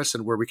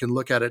comparison where we can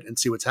look at it and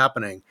see what's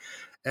happening.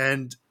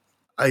 And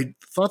I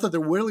thought that there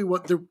really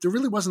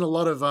wasn't a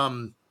lot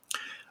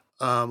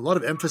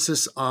of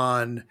emphasis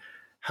on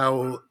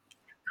how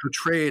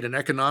trade and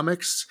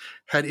economics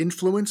had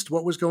influenced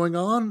what was going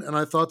on, and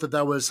I thought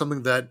that was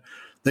something that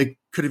they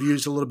could have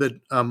used a little bit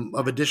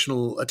of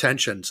additional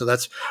attention. So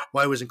that's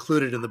why it was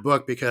included in the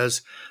book,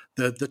 because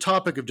the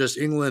topic of just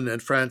England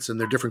and France and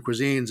their different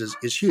cuisines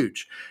is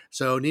huge.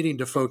 So needing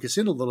to focus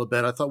in a little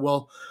bit, I thought,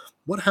 well,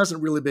 what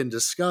hasn't really been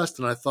discussed?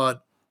 And I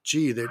thought,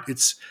 gee, that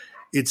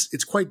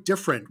it's quite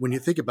different when you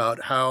think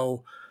about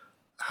how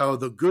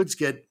the goods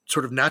get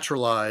sort of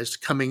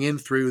naturalized coming in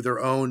through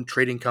their own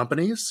trading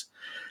companies.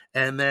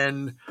 And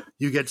then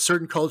you get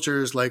certain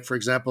cultures, like, for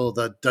example,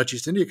 the Dutch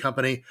East India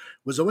Company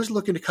was always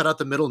looking to cut out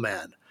the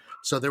middleman.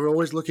 So they were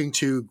always looking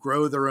to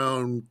grow their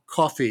own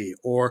coffee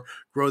or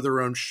grow their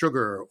own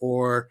sugar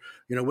or,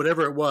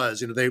 whatever it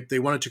was. They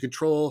wanted to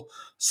control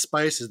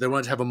spices. They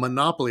wanted to have a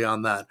monopoly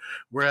on that.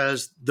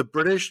 Whereas the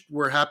British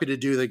were happy to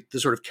do the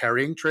sort of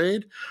carrying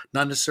trade,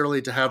 not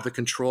necessarily to have the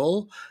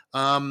control.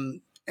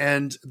 And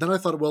then I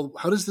thought, well,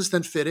 how does this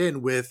then fit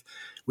in with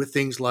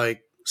things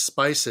like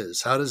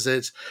spices? How does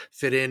it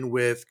fit in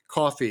with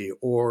coffee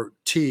or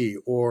tea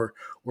or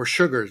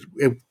sugar?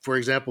 For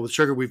example, with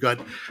sugar, we've got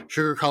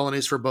sugar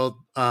colonies for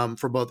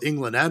both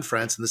England and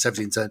France in the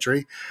 17th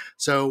century.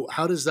 So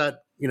how does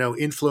that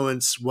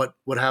influence what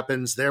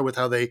happens there with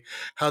how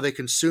they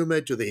consume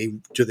it? Do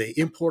they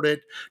import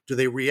it? Do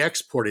they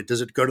re-export it?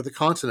 Does it go to the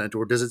continent,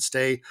 or does it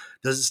stay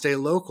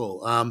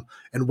local?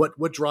 And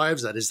what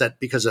drives that? Is that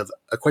because of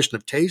a question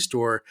of taste,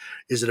 or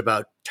is it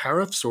about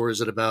tariffs, or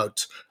is it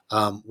about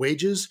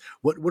wages?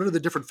 What are the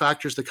different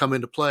factors that come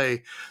into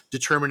play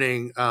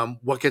determining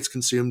what gets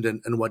consumed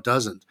and what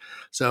doesn't?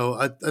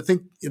 So I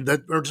think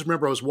that I just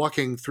remember I was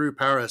walking through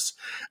Paris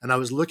and I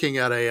was looking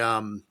at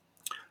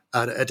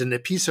at an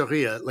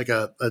épicerie,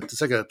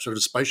 it's like a sort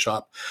of spice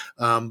shop,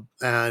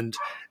 and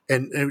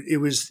it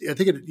was, I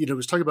think it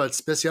was talking about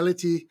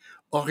spécialité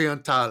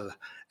orientale,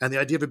 and the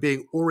idea of it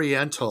being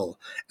Oriental,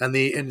 and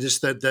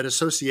just that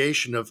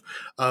association of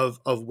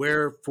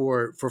where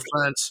for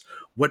France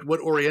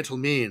what Oriental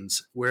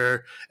means.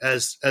 Where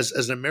as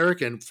an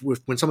American,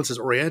 when someone says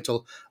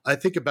Oriental, I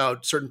think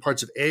about certain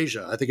parts of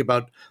Asia. I think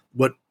about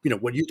what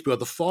what used to be called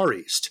the Far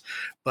East.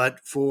 But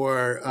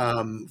for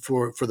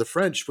the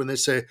French, when they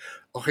say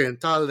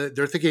Oriental,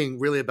 they're thinking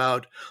really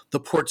about the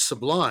Port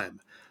Sublime.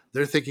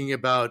 They're thinking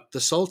about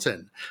the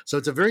Sultan. So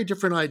it's a very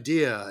different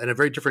idea and a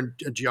very different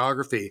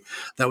geography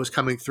that was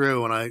coming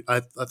through. And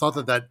I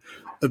thought that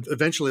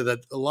eventually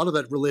that a lot of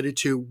that related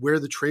to where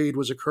the trade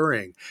was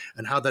occurring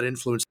and how that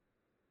influenced.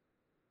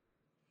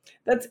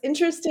 That's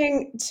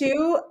interesting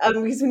too,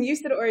 because when you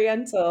said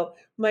Oriental,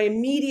 my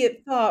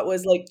immediate thought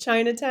was like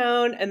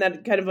Chinatown and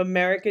that kind of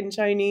American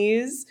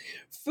Chinese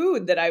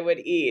food that I would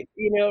eat,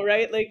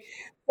 right? Like,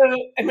 so,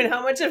 I mean,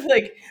 how much of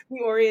like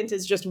the Orient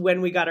is just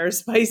when we got our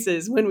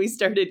spices, when we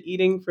started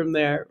eating from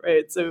there,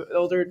 right? So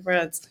older in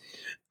France.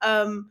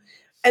 And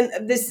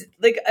this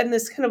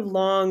kind of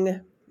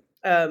long,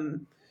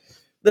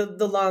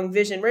 the long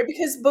vision, right?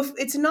 Because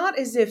it's not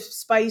as if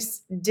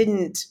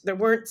there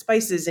weren't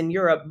spices in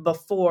Europe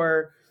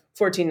before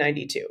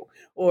 1492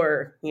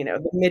 or,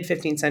 the mid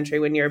 15th century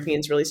when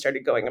Europeans really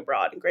started going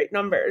abroad in great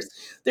numbers.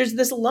 There's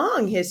this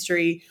long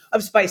history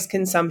of spice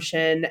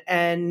consumption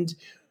and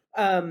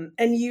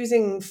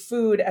using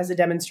food as a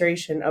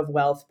demonstration of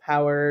wealth,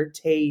 power,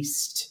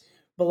 taste,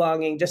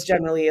 belonging, just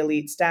generally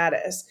elite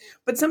status.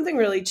 But something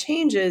really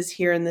changes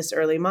here in this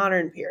early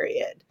modern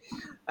period.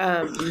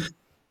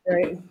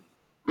 Right.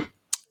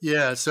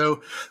 Yeah,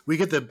 so we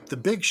get the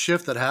big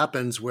shift that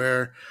happens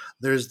where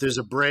there's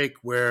a break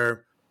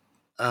where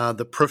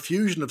the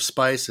profusion of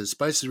spices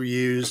were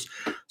used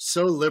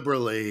so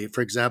liberally.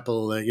 For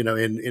example,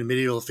 in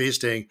medieval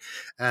feasting,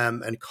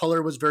 and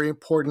color was very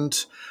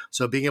important.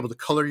 So being able to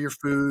color your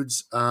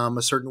foods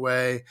a certain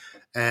way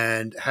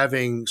and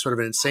having sort of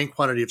an insane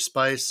quantity of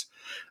spice.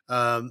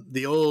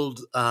 The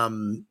old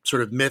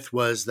sort of myth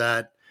was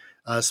that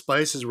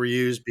spices were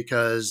used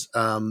because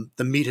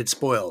the meat had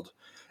spoiled.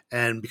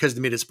 And because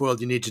the meat is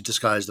spoiled, you need to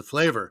disguise the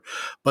flavor.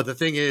 But the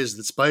thing is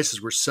that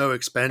spices were so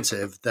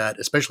expensive that,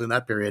 especially in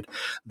that period,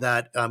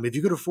 that if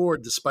you could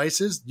afford the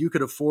spices, you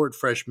could afford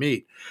fresh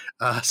meat.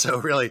 So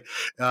really,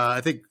 I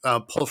think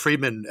Paul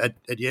Friedman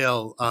at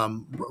Yale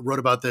wrote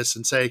about this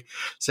and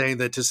saying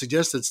that to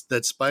suggest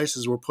that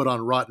spices were put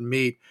on rotten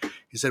meat,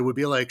 he said, would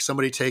be like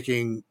somebody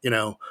taking,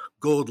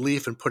 gold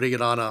leaf and putting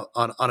it on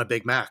a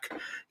Big Mac.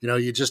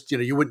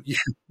 You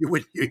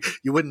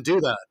wouldn't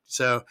do that.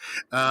 So.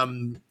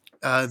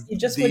 You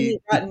just wouldn't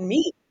eat rotten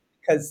meat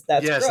because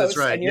that's yes, gross. That's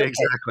right. Yeah,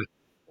 exactly.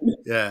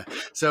 Yeah.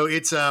 So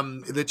it's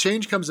the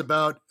change comes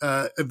about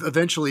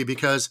eventually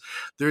because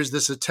there's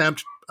this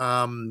attempt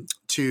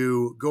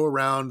to go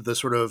around the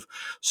sort of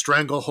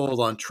stranglehold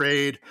on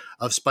trade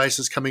of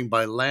spices coming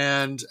by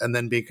land and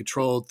then being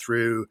controlled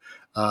through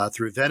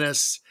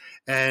Venice.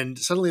 And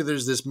suddenly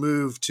there's this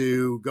move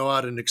to go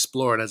out and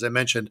explore. And as I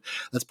mentioned,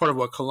 that's part of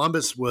what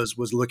Columbus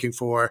was looking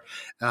for.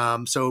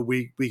 So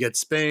we get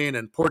Spain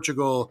and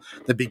Portugal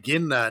that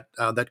begin that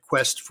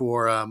quest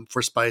for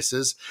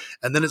spices.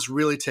 And then it's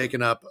really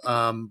taken up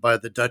by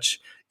the Dutch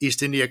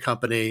East India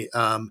Company,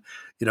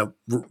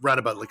 around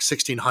about like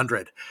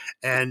 1600,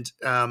 and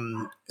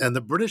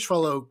the British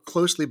follow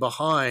closely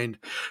behind,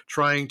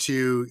 trying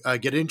to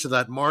get into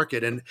that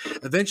market, and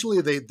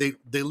eventually they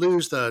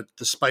lose the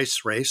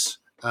spice race.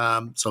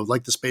 So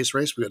like the space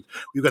race,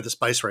 we've got the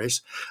spice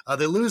race.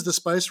 They lose the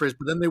spice race,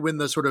 but then they win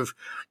the sort of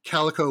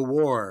Calico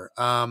War,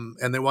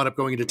 and they wind up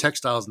going into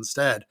textiles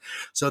instead.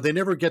 So they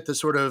never get the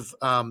sort of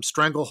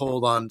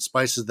stranglehold on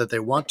spices that they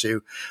want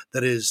to,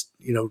 that is,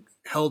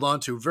 held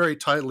onto very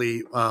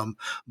tightly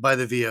by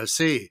the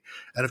VOC.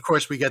 And of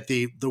course, we get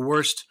the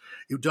worst.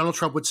 Donald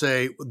Trump would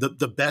say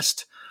the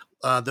best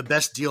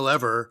deal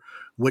ever,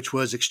 which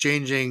was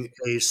exchanging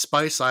a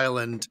spice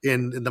island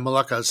in the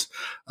Moluccas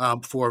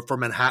for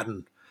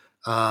Manhattan.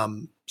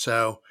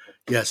 So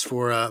yes,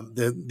 for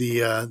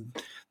the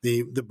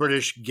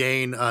British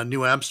gain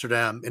New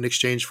Amsterdam in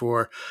exchange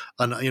for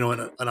an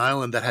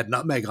island that had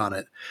nutmeg on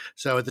it.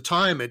 So at the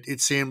time, it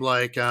seemed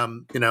like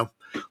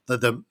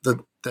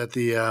that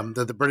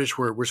the British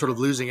were sort of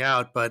losing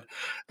out, but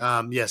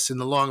yes, in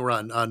the long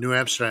run, New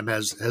Amsterdam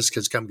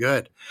has come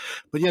good.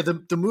 But yeah,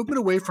 the movement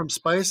away from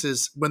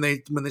spices, when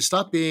they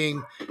stop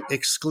being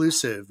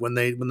exclusive, when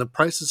the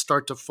prices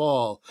start to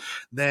fall,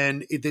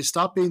 then they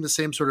stop being the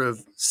same sort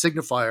of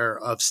signifier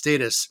of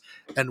status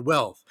and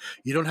wealth.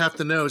 You don't have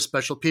to know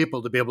special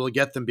people to be able to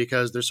get them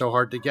because they're so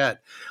hard to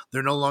get.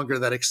 They're no longer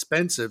that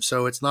expensive,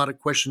 so it's not a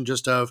question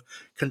just of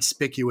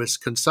conspicuous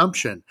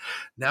consumption.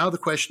 Now the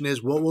question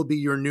is, what will be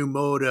your new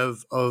mode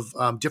of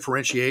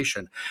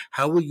differentiation?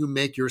 How will you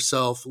make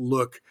yourself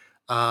look,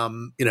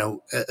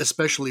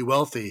 especially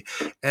wealthy?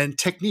 And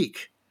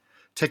technique.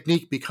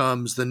 technique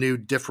becomes the new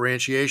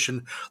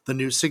differentiation, the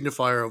new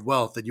signifier of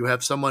wealth, that you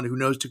have someone who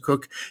knows to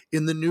cook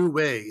in the new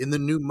way, in the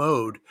new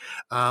mode,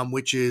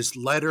 which is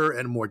lighter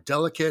and more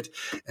delicate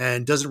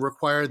and doesn't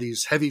require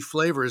these heavy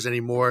flavors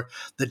anymore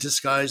that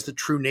disguise the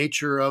true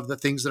nature of the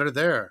things that are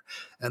there.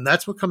 And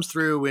that's what comes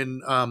through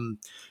in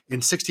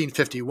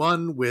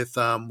 1651 with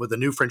a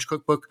new French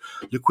cookbook,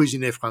 Le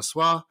Cuisinier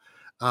François.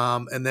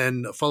 And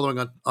then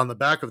following on the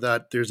back of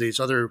that, there's these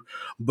other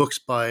books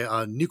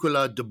by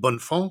Nicolas de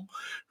Bonnefond,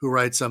 who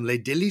writes Les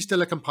Délices de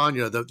la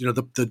Campagne,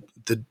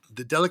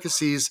 the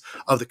delicacies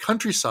of the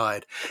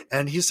countryside.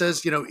 And he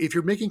says, if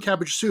you're making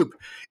cabbage soup,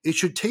 it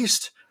should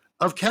taste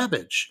of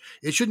cabbage.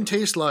 It shouldn't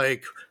taste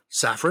like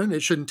saffron.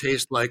 It shouldn't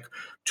taste like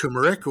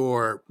turmeric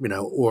or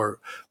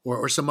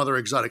some other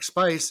exotic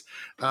spice.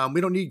 We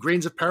don't need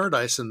grains of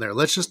paradise in there.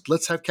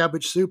 Let's have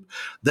cabbage soup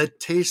that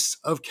tastes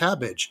of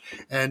cabbage.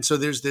 And so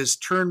there's this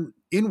turn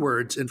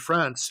inwards in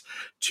France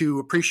to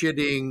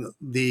appreciating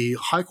the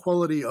high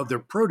quality of their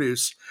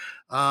produce.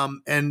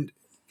 And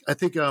I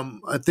think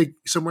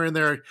somewhere in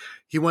there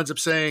he winds up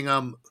saying,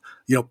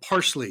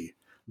 parsley.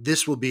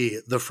 This will be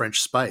the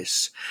French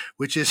spice,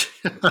 which is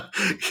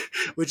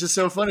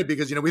so funny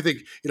because we think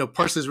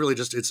parsley is really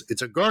just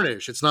it's a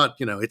garnish. It's not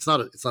it's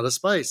not a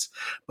spice.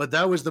 But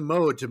that was the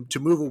mode to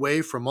move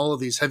away from all of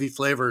these heavy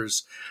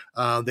flavors.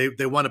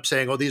 They wound up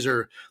saying, these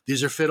are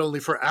fit only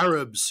for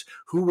Arabs.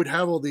 Who would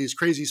have all these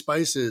crazy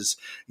spices?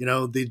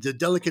 The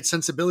delicate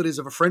sensibilities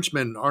of a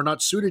Frenchman are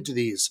not suited to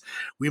these.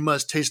 We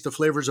must taste the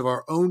flavors of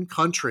our own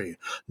country,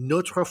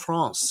 notre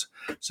France.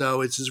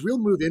 So it's this real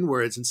move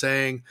inwards and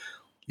saying,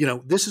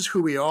 this is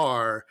who we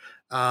are,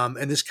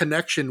 and this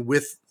connection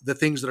with the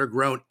things that are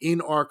grown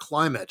in our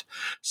climate.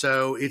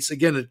 So it's,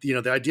 again,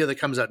 the idea that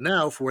comes out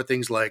now for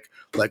things like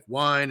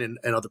wine and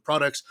other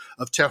products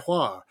of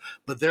terroir.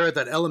 But they're at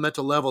that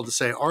elemental level to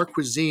say our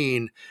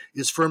cuisine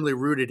is firmly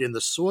rooted in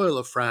the soil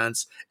of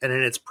France and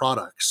in its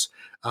products.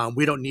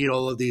 We don't need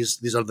all of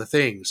these other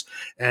things.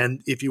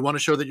 And if you want to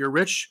show that you're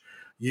rich,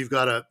 you've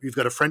got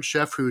a French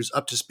chef who's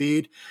up to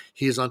speed.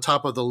 He's on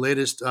top of the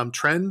latest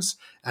trends,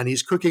 and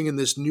he's cooking in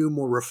this new,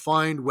 more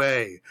refined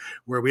way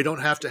where we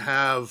don't have to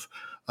have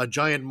a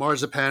giant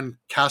marzipan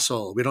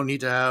castle. We don't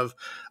need to have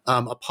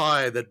a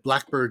pie that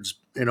blackbirds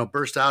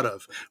burst out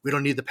of. We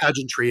don't need the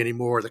pageantry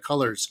anymore, the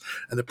colors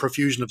and the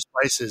profusion of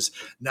spices.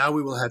 Now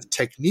we will have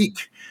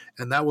technique,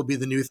 and that will be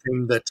the new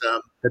thing that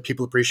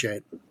people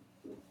appreciate.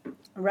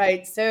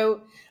 Right.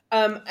 So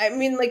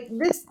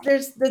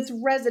this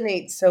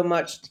resonates so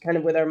much kind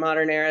of with our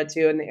modern era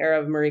too, in the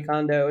era of Marie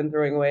Kondo and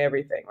throwing away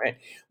everything, right?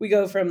 We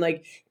go from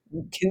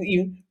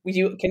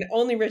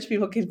only rich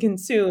people can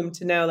consume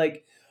to now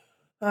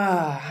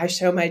I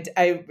show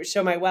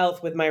my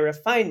wealth with my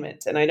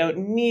refinement and I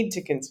don't need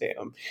to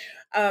consume.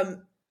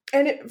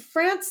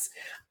 France,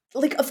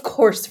 of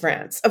course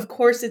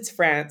it's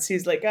France.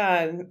 He's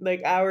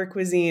our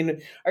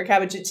cuisine, our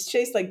cabbage, it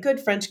tastes like good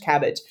French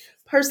cabbage.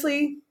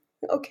 Parsley,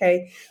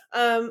 okay.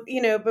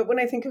 But when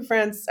I think of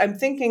France, I'm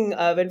thinking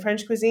of, in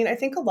French cuisine, I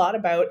think a lot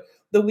about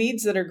the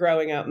weeds that are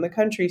growing out in the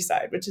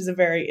countryside, which is a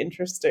very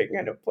interesting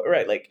kind of,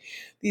 right?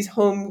 This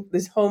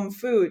home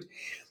food.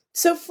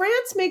 So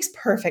France makes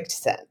perfect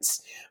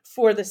sense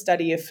for the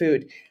study of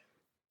food.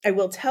 I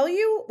will tell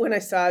you, when I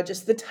saw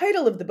just the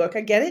title of the book,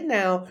 I get it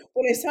now.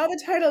 When I saw the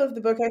title of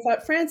the book, I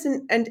thought France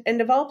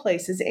and of all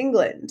places,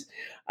 England.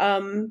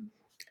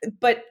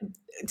 But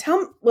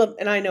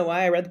and I know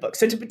why I read the book.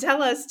 So tell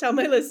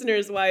my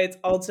listeners why it's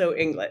also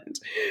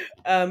England.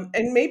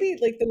 And maybe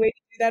the way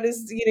to do that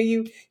is,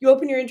 you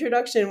open your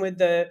introduction with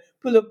the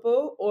poulet au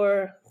pot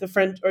or the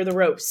French or the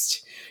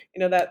roast,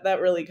 that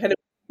really kind of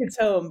hits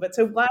home. But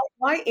so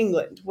why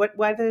England?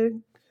 Why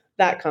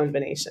that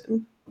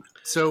combination?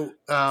 So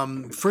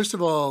first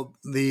of all,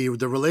 the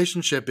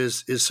relationship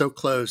is so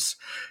close.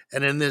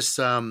 And in this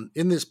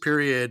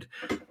period,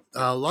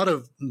 a lot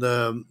of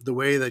the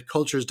way that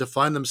cultures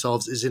define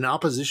themselves is in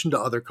opposition to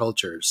other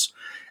cultures.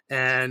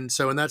 And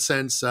so in that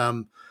sense, I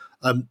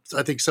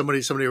think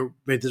somebody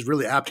made this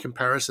really apt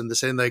comparison to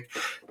saying that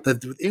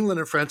England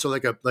and France are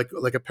like a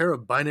pair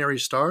of binary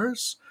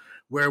stars,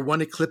 where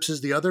one eclipses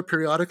the other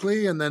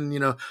periodically. And then,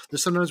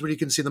 there's sometimes when you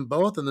can see them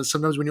both, and then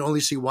sometimes when you only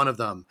see one of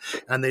them.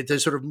 And they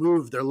sort of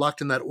move, they're locked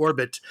in that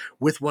orbit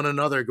with one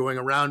another, going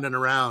around and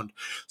around.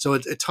 So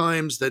at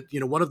times that,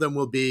 one of them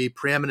will be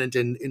preeminent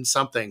in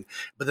something,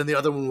 but then the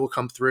other one will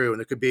come through.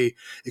 And it could be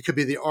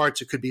the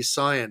arts, it could be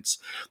science.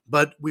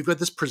 But we've got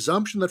this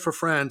presumption that for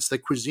France,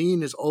 that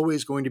cuisine is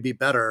always going to be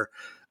better,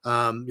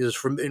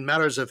 in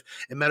matters of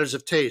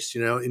taste,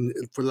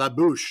 for la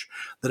bouche,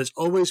 that it's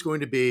always going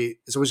to be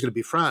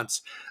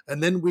France.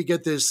 And then we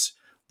get this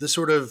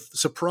sort of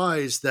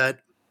surprise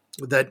that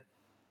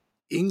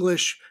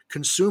English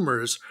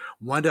consumers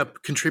wind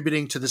up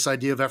contributing to this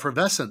idea of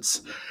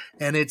effervescence.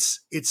 And it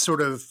sort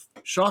of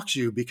shocks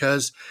you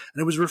because,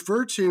 and it was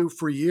referred to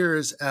for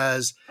years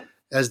as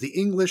the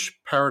English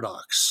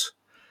paradox.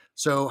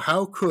 So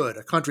how could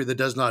a country that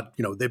does not,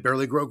 they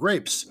barely grow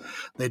grapes,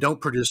 they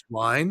don't produce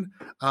wine,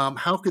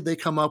 how could they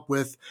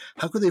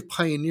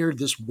pioneered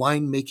this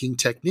winemaking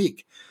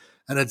technique?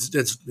 And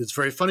it's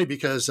very funny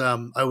because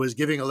I was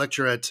giving a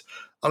lecture at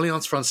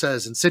Alliance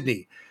Française in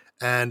Sydney,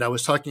 and I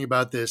was talking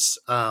about this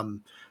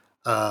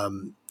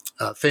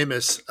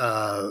famous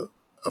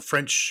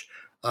French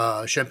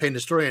champagne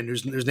historian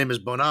whose name is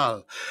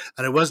Bonal.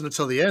 And it wasn't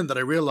until the end that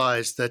I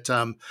realized that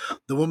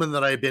the woman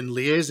that I had been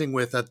liaising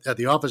with at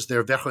the office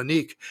there,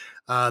 Veronique,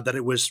 that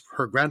it was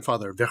her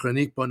grandfather,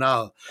 Veronique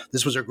Bonal.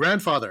 This was her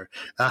grandfather,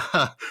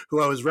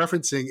 who I was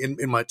referencing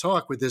in my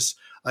talk with this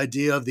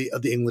idea of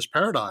the English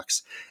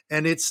paradox.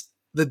 And it's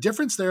the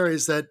difference there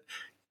is that,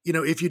 you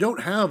know, if you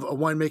don't have a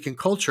winemaking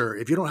culture,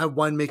 if you don't have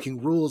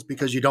winemaking rules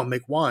because you don't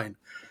make wine,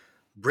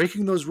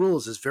 breaking those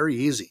rules is very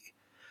easy.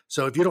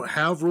 So if you don't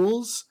have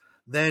rules,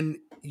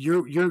 then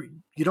you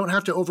don't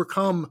have to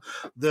overcome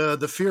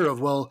the fear of,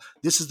 well,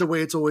 this is the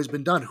way it's always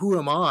been done. Who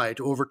am I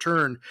to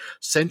overturn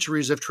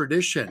centuries of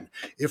tradition?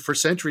 If for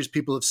centuries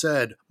people have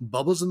said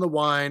bubbles in the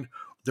wine,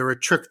 they're a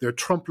trick, they're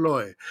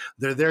trompe-l'oeil.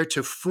 They're there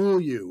to fool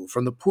you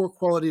from the poor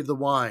quality of the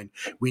wine.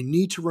 We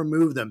need to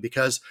remove them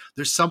because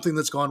there's something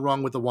that's gone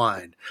wrong with the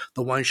wine.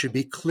 The wine should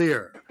be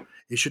clear.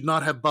 It should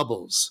not have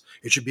bubbles.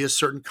 It should be a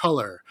certain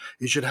color.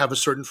 It should have a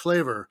certain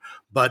flavor.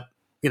 But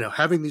you know,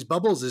 having these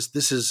bubbles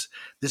this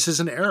is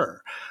an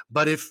error.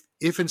 But if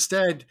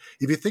instead,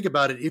 if you think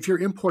about it, if you're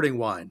importing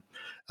wine,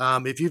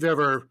 if you've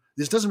ever,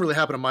 this doesn't really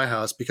happen in my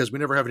house because we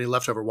never have any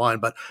leftover wine,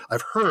 but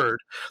I've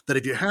heard that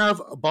if you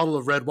have a bottle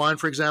of red wine,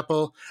 for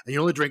example, and you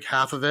only drink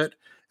half of it,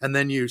 and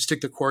then you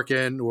stick the cork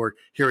in, or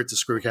here it's a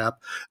screw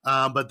cap,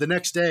 but the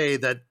next day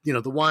that, you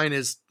know, the wine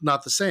is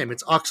not the same.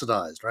 It's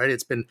oxidized, right?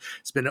 It's been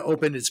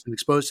opened, it's been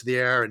exposed to the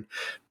air. And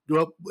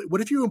well,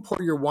 what if you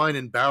import your wine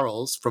in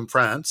barrels from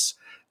France?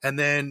 And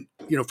then,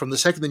 you know, from the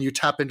second that you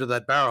tap into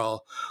that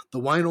barrel, the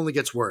wine only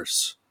gets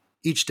worse.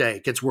 Each day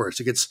it gets worse.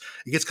 It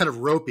gets kind of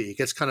ropey. It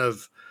gets kind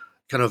of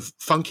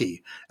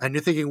funky. And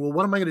you're thinking, well,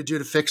 what am I going to do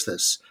to fix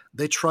this?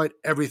 They tried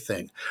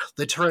everything.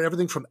 They tried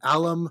everything from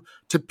alum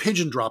to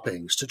pigeon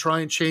droppings to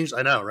try and change,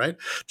 I know, right?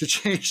 To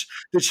change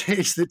the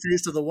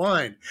taste of the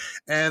wine.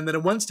 And then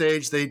at one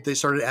stage they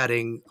started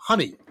adding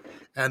honey.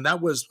 And that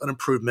was an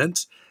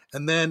improvement.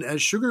 And then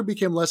as sugar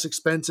became less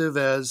expensive,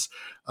 as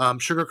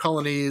sugar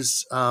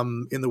colonies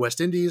in the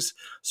West Indies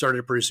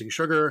started producing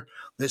sugar,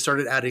 they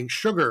started adding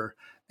sugar.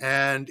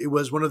 And it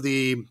was one of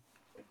the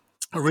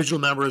original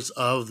members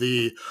of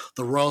the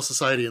Royal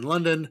Society in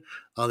London,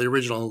 the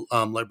original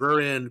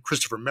librarian,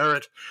 Christopher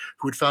Merritt,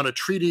 who had found a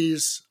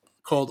treatise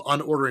called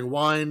On Ordering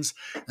Wines.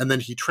 And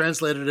then he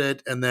translated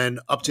it and then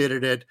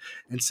updated it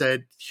and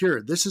said,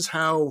 here, this is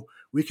how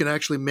we can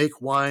actually make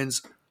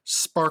wines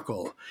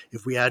sparkle.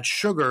 If we add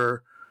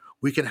sugar,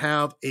 we can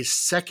have a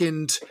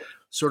second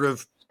sort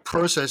of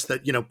process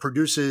that, you know,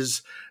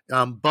 produces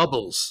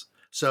bubbles.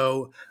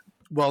 So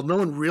while no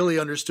one really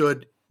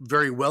understood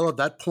very well at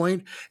that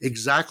point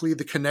exactly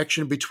the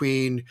connection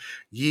between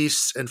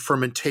yeast and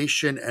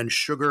fermentation and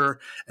sugar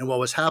and what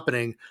was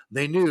happening,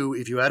 they knew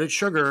if you added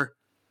sugar,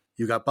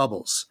 you got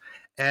bubbles.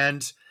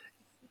 And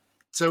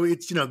so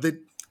it's, you know,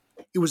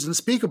 it was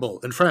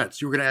unspeakable in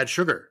France. You were going to add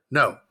sugar.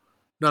 No,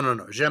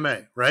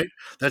 jamais, right?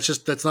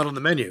 That's not on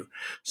the menu.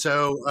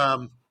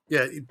 So,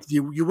 yeah,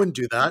 you wouldn't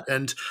do that.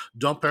 And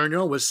Dom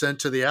Perignon was sent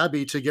to the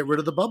Abbey to get rid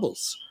of the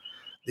bubbles.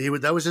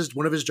 That was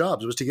one of his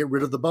jobs, was to get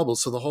rid of the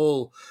bubbles. So the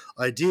whole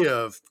idea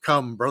of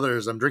 "Come,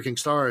 brothers, I'm drinking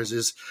stars"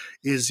 is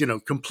you know,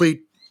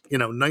 complete, you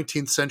know,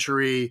 19th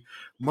century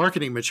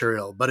marketing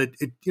material. But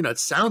it you know, it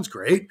sounds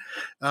great.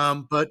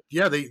 But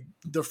yeah,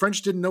 the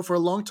French didn't know for a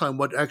long time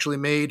what actually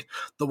made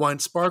the wine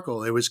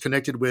sparkle. It was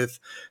connected with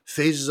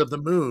phases of the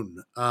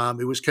moon.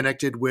 It was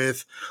connected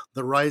with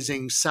the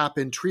rising sap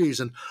in trees.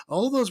 And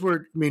all of those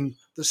were, I mean,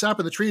 the sap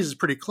in the trees is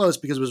pretty close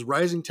because it was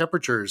rising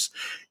temperatures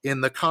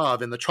in the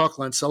cave, in the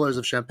chalk-lined cellars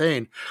of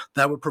Champagne,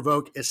 that would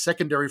provoke a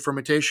secondary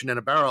fermentation in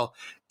a barrel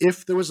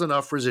if there was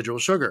enough residual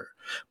sugar.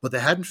 But they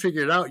hadn't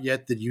figured out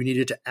yet that you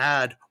needed to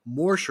add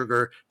more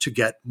sugar to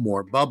get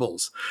more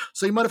bubbles.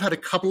 So you might have had a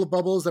couple of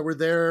bubbles that were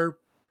there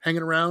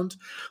hanging around.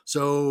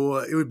 So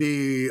it would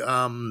be,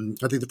 I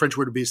think the French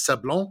word would be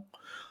sablon,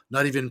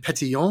 not even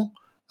pétillant.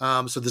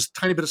 So this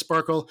tiny bit of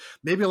sparkle,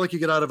 maybe like you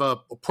get out of a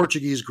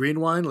Portuguese green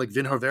wine, like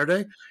Vinho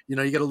Verde. You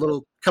know, you get a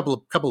little couple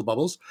of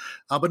bubbles,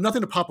 but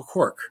nothing to pop a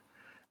cork.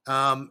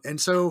 And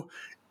so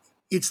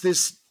it's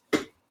this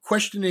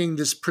questioning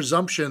this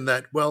presumption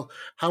that, well,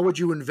 how would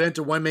you invent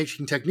a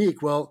winemaking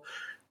technique? Well,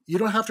 you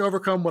don't have to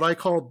overcome what I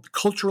call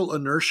cultural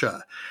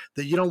inertia,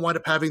 that you don't wind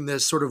up having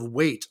this sort of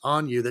weight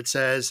on you that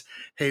says,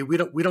 hey, we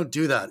don't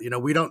do that. You know,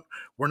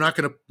 we're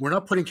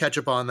not putting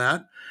ketchup on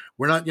that.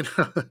 We're not, you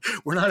know,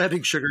 we're not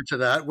adding sugar to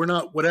that. We're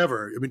not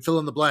whatever. I mean, fill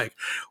in the blank.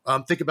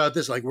 Think about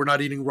this, like we're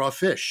not eating raw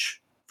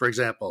fish, for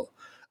example.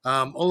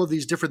 All of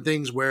these different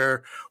things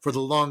where for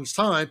the longest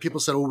time people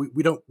said, "Oh,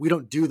 we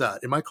don't do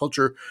that." In my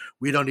culture,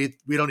 we don't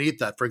eat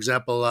that. For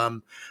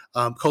example,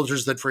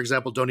 cultures that, for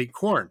example, don't eat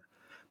corn,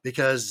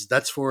 because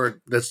that's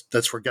for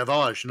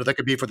gavage. You know, that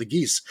could be for the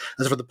geese.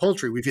 That's for the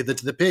poultry. We feed that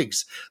to the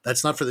pigs.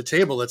 That's not for the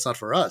table. That's not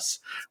for us.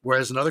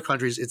 Whereas in other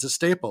countries, it's a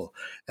staple.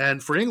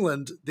 And for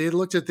England, they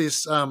looked at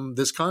this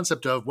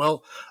concept of,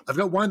 well, I've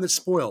got wine that's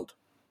spoiled.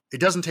 It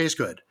doesn't taste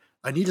good.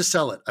 I need to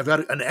sell it. I've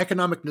got an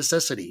economic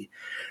necessity.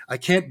 I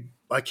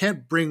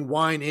can't bring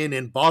wine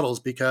in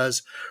bottles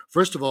because,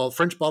 first of all,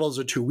 French bottles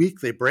are too weak.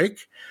 They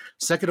break.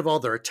 Second of all,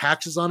 there are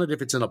taxes on it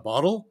if it's in a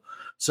bottle.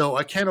 So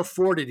I can't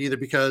afford it either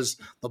because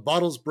the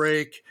bottles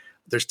break.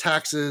 There's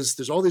taxes.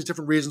 There's all these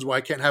different reasons why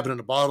I can't have it in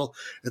a bottle.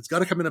 It's got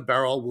to come in a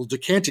barrel. We'll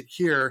decant it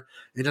here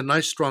into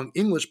nice, strong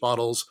English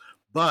bottles.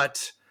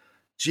 But,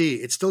 gee,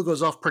 it still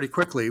goes off pretty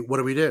quickly. What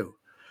do we do?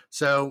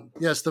 So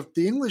yes, the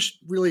English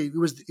really it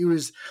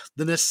was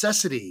the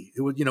necessity. It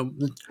was,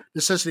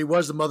 necessity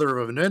was the mother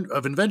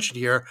of invention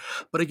here.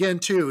 But again,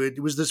 too,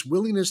 it was this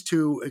willingness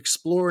to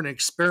explore and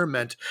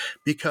experiment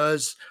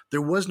because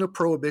there was no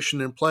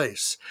prohibition in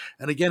place.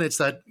 And again, it's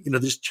that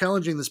this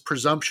challenging this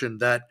presumption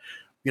that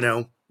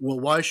well,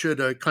 why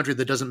should a country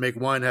that doesn't make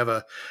wine have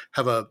a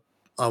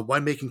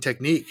winemaking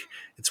technique?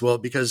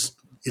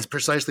 It's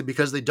precisely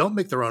because they don't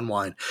make their own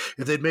wine.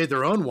 If they'd made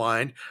their own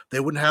wine, they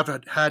wouldn't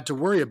have had to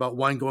worry about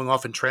wine going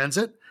off in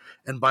transit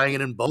and buying it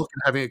in bulk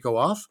and having it go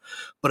off.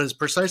 But it's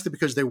precisely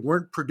because they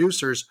weren't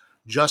producers,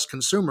 just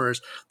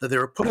consumers, that they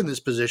were put in this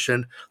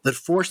position that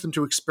forced them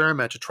to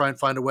experiment, to try and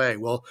find a way.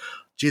 Well,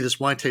 gee, this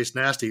wine tastes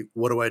nasty.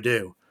 What do I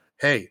do?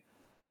 Hey,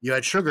 you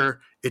add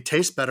sugar, it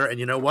tastes better. And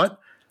you know what?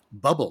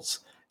 Bubbles.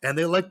 And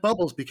they like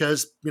bubbles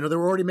because, they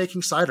were already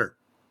making cider.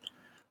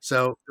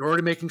 So they're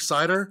already making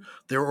cider.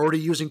 They're already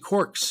using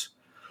corks.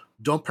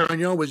 Dom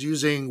Perignon was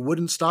using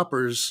wooden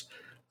stoppers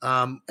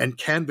and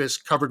canvas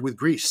covered with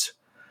grease.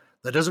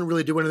 That doesn't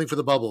really do anything for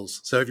the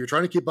bubbles. So if you're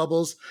trying to keep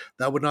bubbles,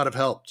 that would not have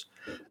helped.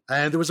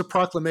 And there was a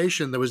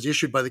proclamation that was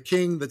issued by the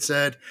king that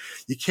said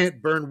you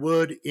can't burn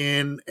wood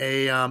in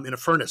a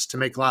furnace to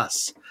make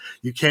glass.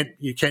 You can't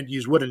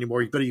use wood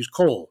anymore. You've got to use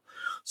coal.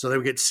 So they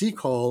would get sea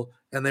coal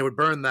and they would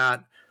burn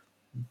that.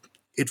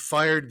 It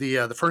fired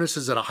the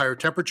furnaces at a higher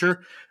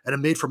temperature, and it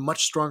made for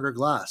much stronger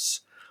glass.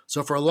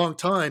 So for a long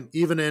time,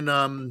 even in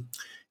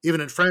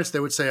France, they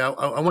would say,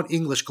 I want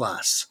English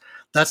glass.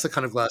 That's the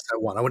kind of glass I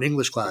want. I want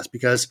English glass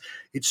because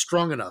it's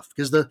strong enough.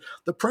 Because the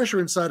pressure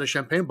inside a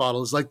champagne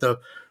bottle is like the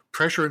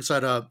pressure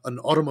inside an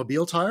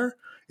automobile tire.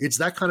 It's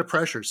that kind of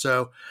pressure.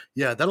 So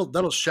yeah,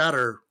 that'll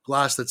shatter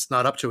glass that's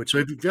not up to it. So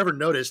if you've ever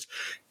noticed,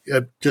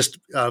 if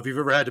you've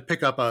ever had to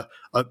pick up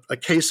a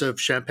case of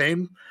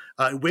champagne,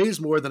 it weighs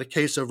more than a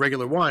case of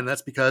regular wine.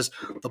 That's because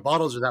the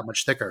bottles are that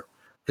much thicker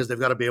because they've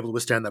got to be able to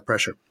withstand that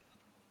pressure.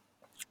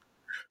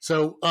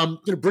 So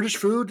British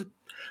food,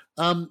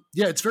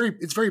 it's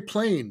very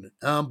plain.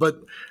 But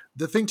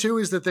the thing too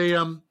is that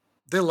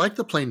they like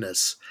the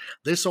plainness.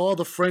 They saw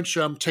the French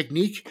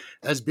technique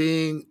as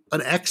being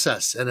an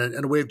excess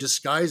and a way of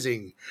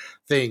disguising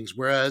things,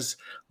 whereas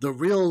the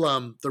real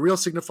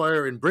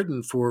signifier in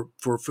Britain for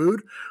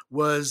food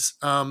was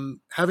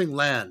having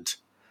land,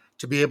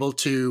 to be able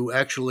to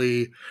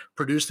actually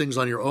produce things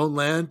on your own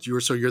land.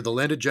 You're the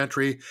landed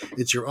gentry.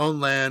 It's your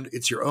own land.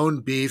 It's your own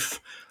beef.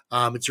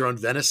 It's your own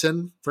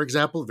venison, for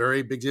example,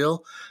 very big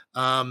deal.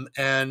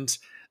 And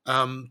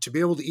to be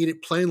able to eat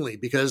it plainly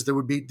because there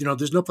would be,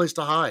 there's no place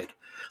to hide.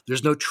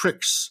 There's no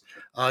tricks.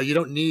 You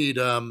don't need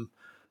a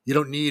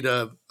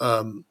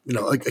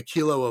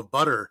kilo of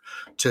butter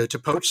to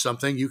poach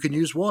something. You can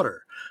use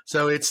water.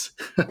 So it's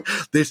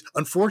this.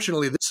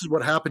 Unfortunately, this is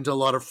what happened to a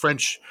lot of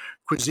French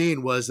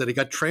cuisine, was that it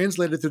got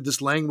translated through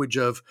this language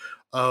of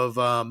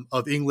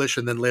English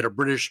and then later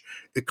British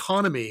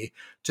economy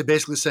to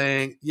basically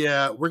saying,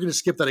 yeah, we're going to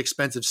skip that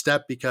expensive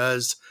step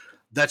because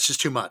that's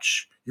just too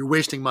much. You're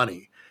wasting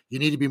money. You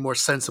need to be more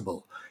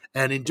sensible.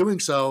 And in doing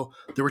so,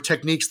 there were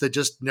techniques that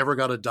just never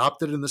got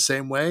adopted in the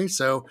same way.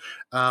 So,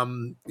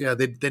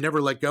 they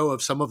never let go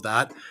of some of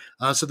that.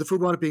 So the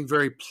food wound up being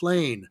very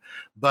plain,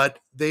 but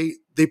they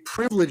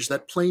privileged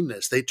that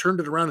plainness. They turned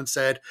it around and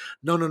said,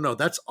 no,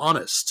 that's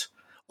honest.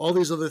 All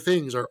these other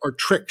things are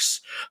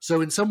tricks.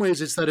 So in some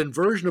ways, it's that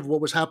inversion of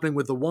what was happening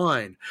with the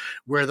wine,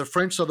 where the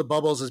French saw the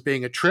bubbles as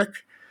being a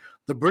trick.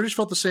 The British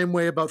felt the same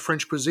way about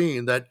French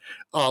cuisine, that,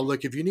 oh,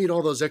 look, if you need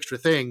all those extra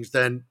things,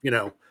 then,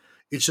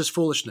 it's just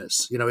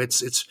foolishness.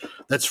 It's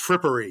that's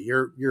frippery.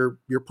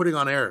 You're putting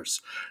on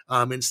airs.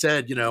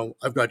 Instead,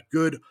 I've got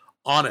good,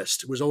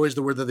 honest. It was always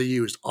the word that they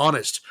used.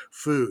 Honest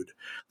food.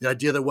 The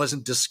idea that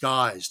wasn't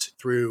disguised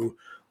through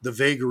the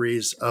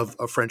vagaries of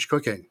French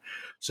cooking.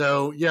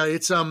 So yeah,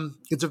 it's a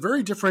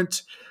very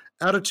different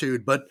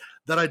attitude. But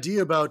that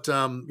idea about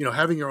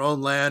having your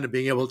own land and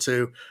being able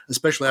to,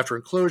 especially after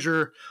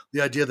enclosure,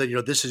 the idea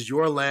that this is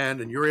your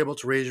land and you're able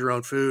to raise your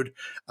own food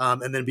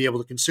and then be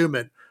able to consume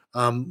it.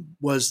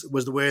 Was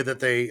the way that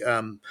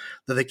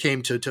they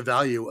came to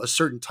value a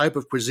certain type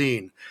of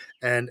cuisine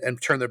and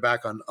turn their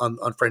back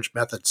on French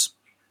methods.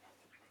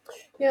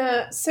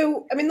 Yeah,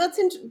 so I mean that's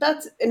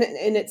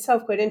in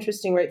itself quite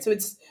interesting, right? So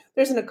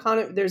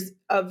there's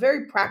a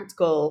very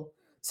practical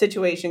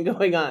situation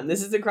going on.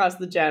 This is across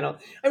the channel.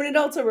 I mean, it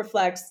also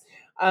reflects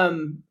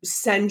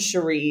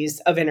centuries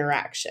of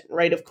interaction,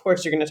 right? Of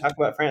course, you're going to talk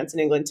about France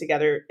and England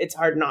together. It's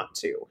hard not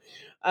to.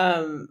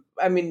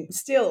 I mean,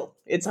 still,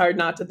 it's hard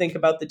not to think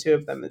about the two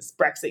of them as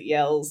Brexit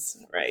yells,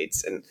 right?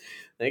 And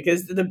like,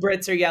 as the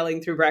Brits are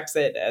yelling through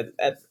Brexit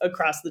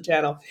across the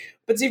channel.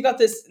 But so you've got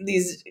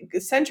these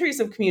centuries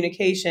of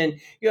communication.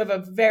 You have a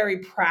very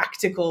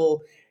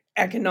practical,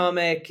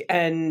 economic,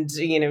 and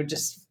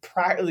just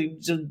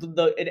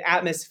the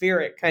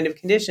atmospheric kind of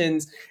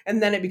conditions,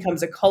 and then it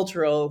becomes a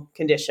cultural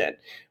condition.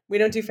 We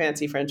don't do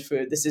fancy French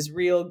food. This is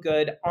real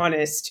good,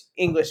 honest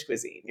English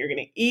cuisine. You're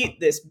going to eat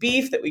this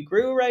beef that we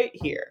grew right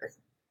here.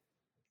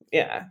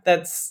 Yeah,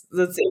 that's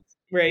it,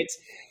 right?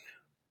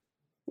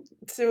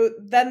 So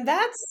then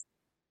that's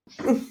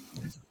go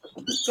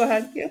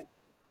ahead. Yeah.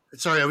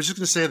 Sorry, I was just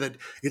going to say that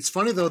it's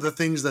funny though the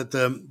things that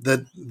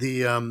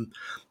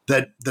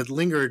that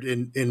lingered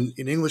in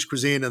English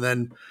cuisine, and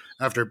then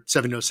after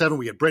 1707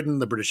 we get Britain,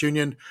 the British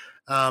Union.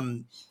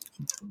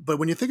 But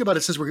when you think about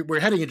it, since we're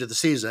heading into the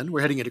season,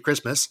 we're heading into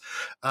Christmas.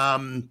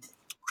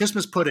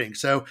 Christmas pudding.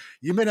 So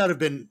you may not have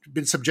been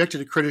subjected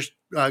to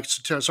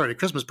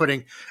Christmas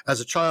pudding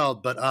as a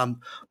child, but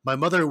my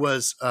mother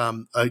was a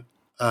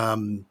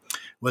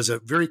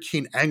very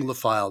keen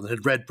Anglophile and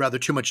had read rather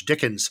too much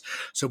Dickens.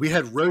 So we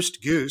had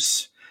roast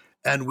goose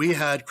and we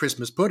had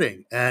Christmas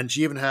pudding. And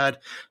she had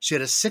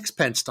a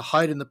sixpence to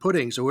hide in the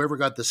pudding. So whoever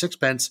got the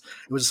sixpence,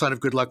 it was a sign of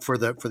good luck for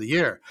the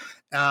year.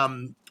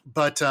 So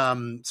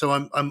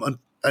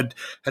I'd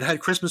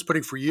had Christmas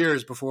pudding for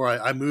years before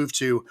I moved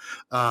to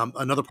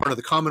another part of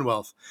the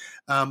Commonwealth.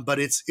 But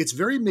it's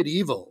very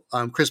medieval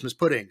Christmas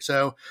pudding.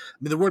 So I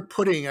mean, the word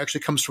pudding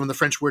actually comes from the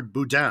French word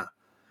boudin.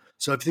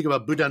 So if you think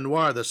about boudin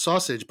noir, the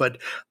sausage, but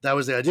that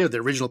was the idea. The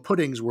original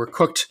puddings were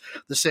cooked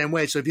the same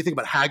way. So if you think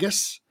about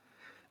haggis,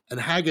 and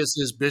haggis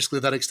is basically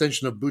that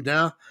extension of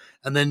boudin,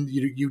 and then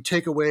you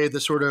take away the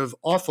sort of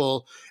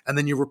offal, and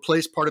then you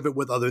replace part of it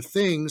with other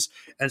things,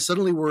 and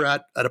suddenly we're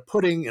at a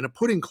pudding and a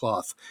pudding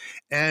cloth.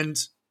 And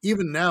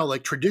even now,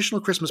 like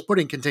traditional Christmas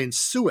pudding contains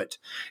suet,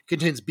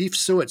 contains beef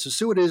suet. So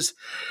suet is,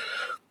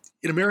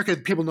 in America,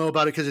 people know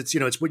about it because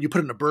it's what you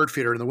put in a bird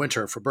feeder in the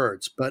winter for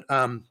birds. But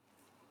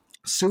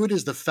suet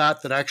is the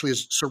fat that actually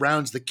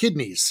surrounds the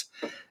kidneys.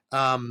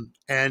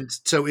 And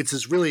so it's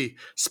this really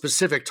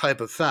specific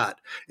type of fat.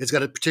 It's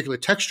got a particular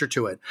texture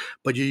to it,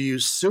 but you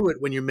use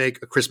suet when you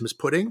make a Christmas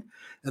pudding.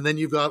 And then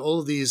you've got all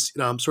of these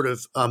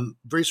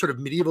very sort of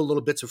medieval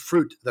little bits of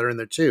fruit that are in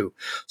there too.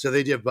 So the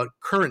idea about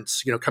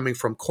currants, coming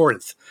from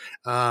Corinth.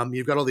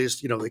 You've got all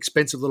these,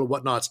 expensive little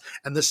whatnots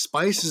and the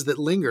spices that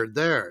lingered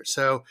there.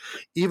 So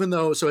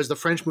as the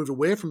French moved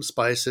away from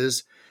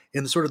spices,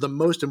 in sort of the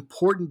most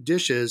important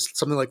dishes,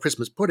 something like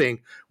Christmas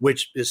pudding,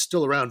 which is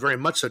still around very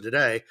much so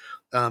today,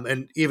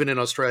 and even in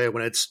Australia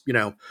when it's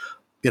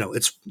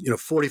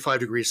 45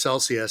 degrees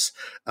Celsius,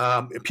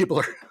 and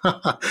people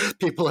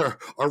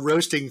are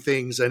roasting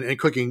things and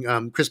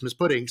cooking Christmas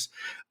puddings.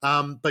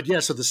 But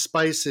yeah, so the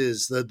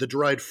spices, the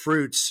dried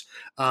fruits,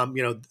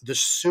 the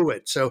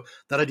suet. So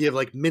that idea of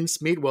like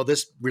minced meat, well,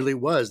 this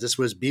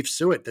was beef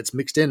suet that's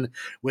mixed in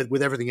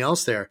with everything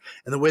else there.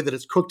 And the way that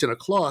it's cooked in a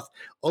cloth,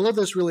 all of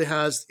this really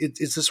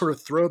it's a sort of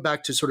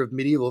throwback to sort of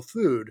medieval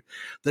food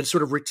that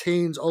sort of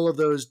retains all of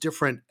those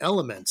different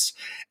elements.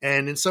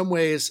 And in some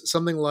ways,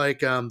 something like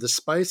the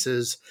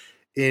spices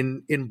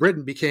in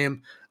Britain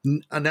became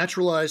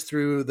naturalized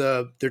through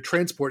their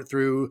transport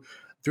through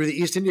the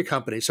East India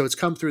Company. So it's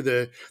come through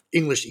the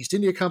English East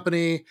India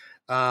Company.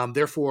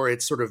 Therefore,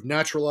 it's sort of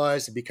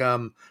naturalized to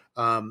become,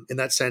 in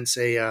that sense,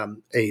 a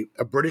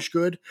British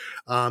good.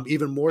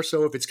 Even more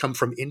so if it's come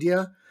from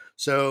India.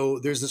 So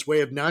there's this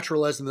way of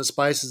naturalizing the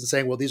spices and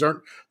saying, well, these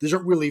aren't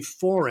really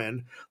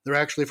foreign. They're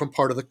actually from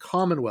part of the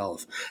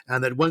Commonwealth.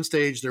 And at one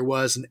stage there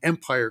was an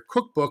empire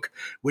cookbook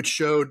which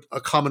showed a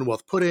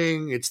Commonwealth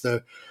pudding. It's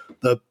the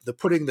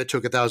pudding that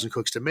took 1,000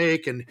 cooks to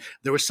make. And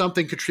there was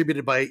something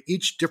contributed by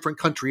each different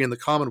country in the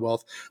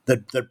Commonwealth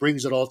that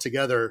brings it all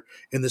together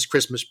in this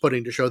Christmas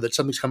pudding to show that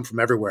something's come from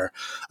everywhere.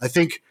 I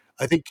think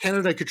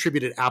Canada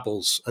contributed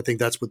apples. I think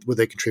that's what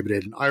they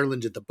contributed. And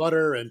Ireland did the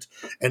butter and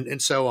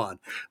so on.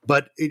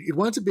 But it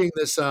winds up being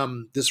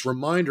this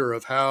reminder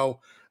of how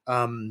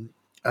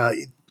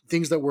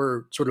things that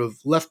were sort of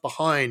left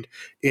behind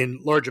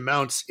in large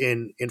amounts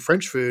in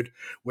French food,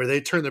 where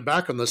they turn their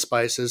back on those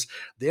spices,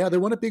 they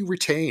wind up being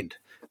retained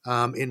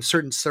in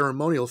certain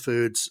ceremonial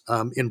foods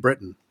in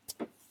Britain.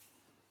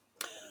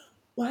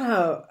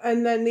 Wow.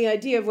 And then the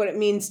idea of what it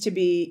means to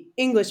be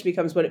English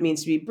becomes what it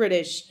means to be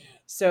British.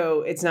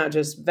 So it's not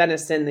just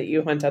venison that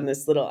you hunt on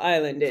this little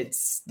island,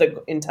 it's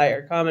the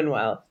entire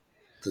Commonwealth.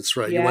 That's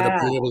right. Yeah. You want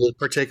to be able to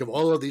partake of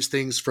all of these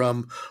things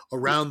from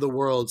around the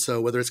world.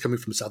 So whether it's coming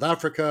from South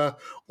Africa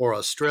or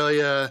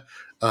Australia,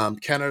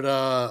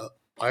 Canada,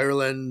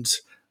 Ireland,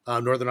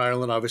 Northern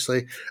Ireland,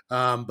 obviously.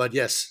 But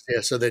yes,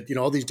 yeah, so that,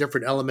 all these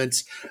different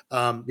elements,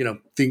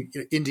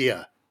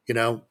 India,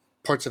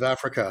 parts of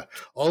Africa,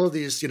 all of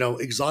these,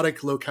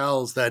 exotic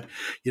locales that,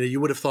 you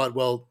would have thought,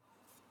 well,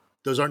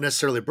 those aren't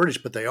necessarily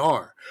British, but they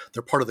are.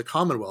 They're part of the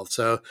Commonwealth,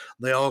 so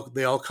they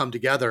all come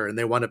together, and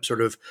they wind up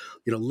sort of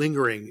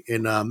lingering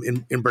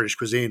in British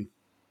cuisine.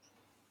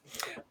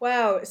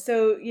 Wow.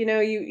 So,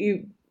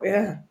 you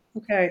yeah.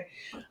 Okay.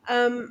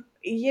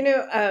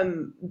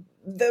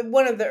 The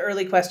one of the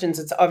early questions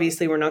it's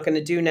obviously we're not going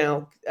to do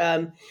now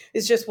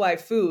is just why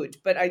food.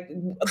 But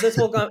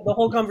the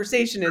whole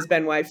conversation has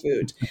been why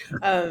food.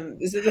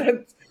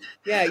 So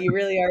yeah, you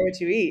really are what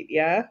you eat.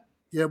 Yeah.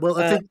 Yeah. Well,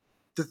 I think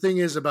the thing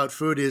is about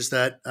food is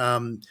that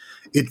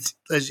it's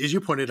as you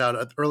pointed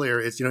out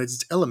earlier, it's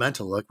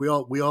elemental. Like we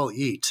all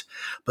eat,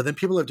 but then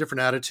people have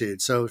different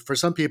attitudes. So for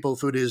some people,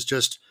 food is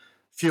just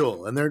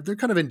fuel, and they're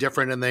kind of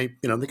indifferent, and they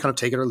kind of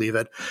take it or leave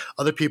it.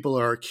 Other people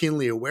are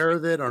keenly aware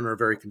of it and are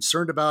very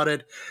concerned about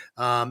it,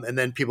 and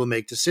then people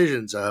make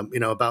decisions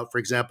about, for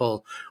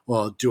example,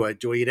 well, do I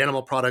eat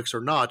animal products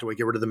or not? Do I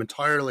get rid of them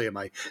entirely? Am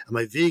I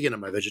vegan?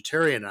 Am I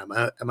vegetarian? Am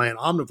I an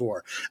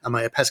omnivore? Am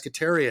I a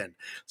pescatarian?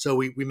 So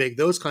we make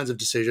those kinds of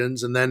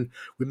decisions, and then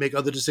we make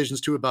other decisions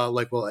too about,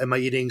 like, well, am I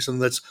eating something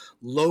that's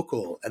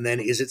local, and then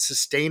is it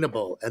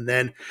sustainable, and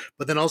then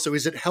but then also,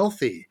 is it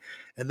healthy,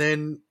 and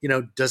then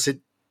does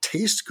it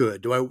taste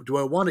good? Do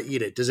I want to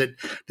eat it? Does it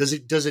does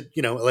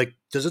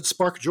it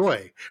spark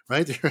joy?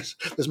 Right? There's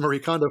Marie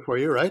Kondo for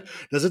you, right?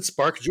 Does it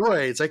spark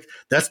joy? It's like,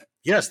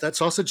 yes, that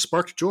sausage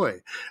sparked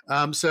joy.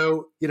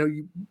 So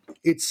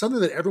it's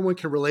something that everyone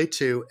can relate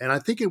to, and I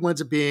think it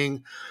winds up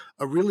being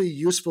a really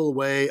useful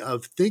way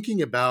of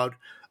thinking about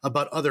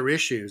other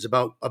issues,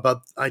 about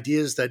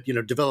ideas that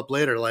develop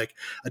later, like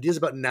ideas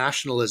about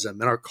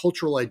nationalism and our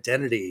cultural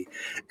identity,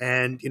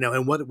 and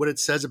and what it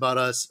says about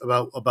us,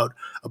 about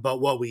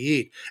what we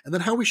eat, and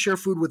then how we share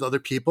food with other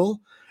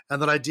people,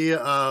 and that idea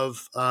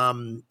of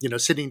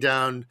sitting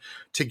down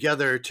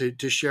together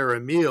to share a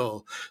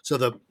meal. So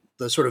the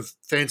sort of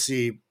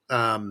fancy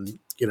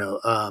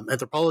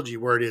anthropology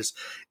word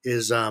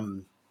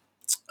isn't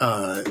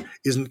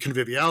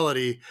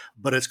conviviality,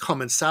 but it's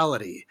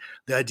commensality.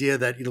 The idea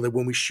that that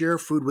when we share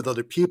food with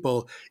other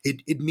people,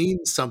 it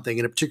means something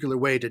in a particular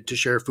way to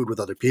share food with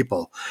other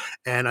people,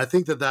 and I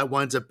think that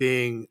winds up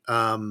being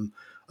an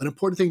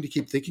important thing to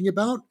keep thinking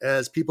about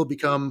as people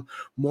become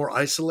more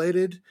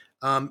isolated,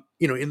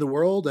 in the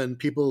world, and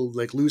people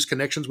like lose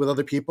connections with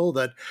other people.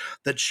 That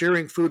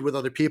sharing food with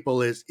other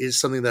people is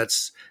something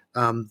that's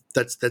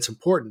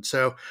important.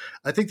 So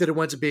I think that it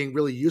winds up being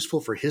really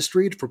useful for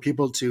history, for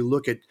people to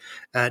look at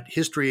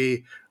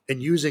history and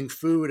using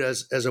food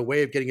as a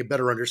way of getting a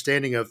better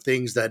understanding of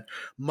things that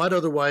might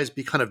otherwise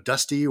be kind of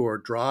dusty or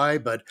dry,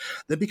 but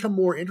they become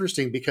more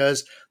interesting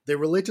because they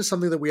relate to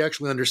something that we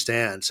actually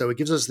understand. So it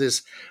gives us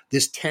this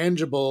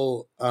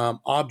tangible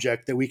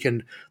object that we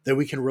can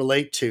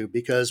relate to,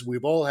 because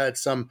we've all had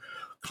some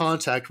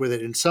contact with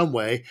it in some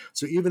way.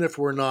 So even if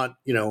we're not,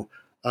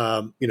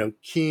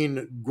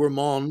 keen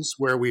gourmands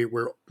where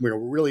we're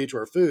really into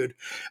our food,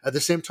 at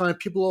the same time,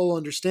 people all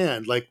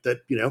understand like that,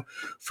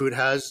 food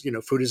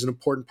is an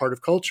important part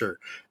of culture.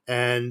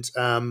 And,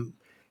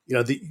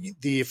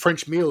 the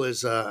French meal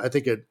is, I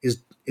think it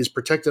is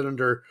protected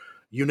under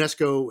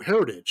UNESCO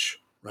heritage,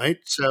 right?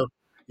 So,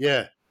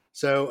 yeah.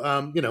 So,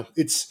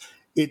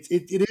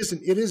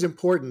 it is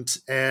important,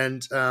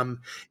 and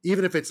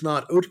even if it's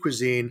not haute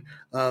cuisine,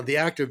 the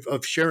act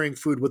of sharing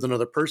food with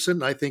another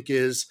person, I think,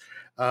 is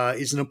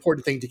an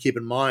important thing to keep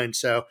in mind.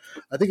 So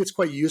I think it's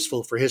quite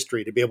useful for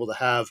history to be able to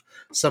have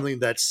something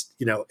that's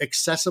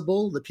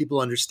accessible, that people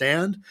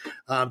understand.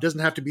 Doesn't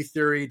have to be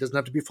theory, doesn't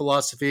have to be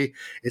philosophy.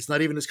 It's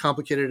not even as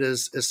complicated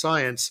as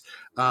science.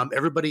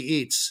 Everybody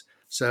eats.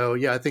 So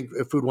yeah, I think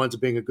food winds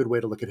up being a good way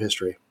to look at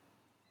history.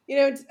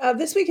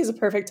 This week is a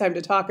perfect time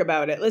to talk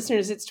about it.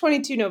 Listeners, it's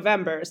 22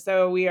 November,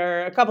 so we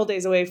are a couple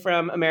days away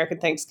from American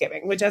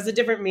Thanksgiving, which has a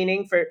different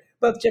meaning for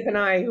both Chip and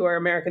I, who are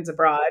Americans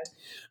abroad.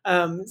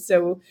 But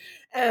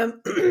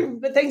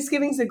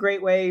Thanksgiving's a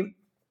great way.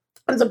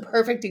 It's a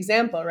perfect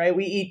example, right?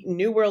 We eat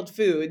New World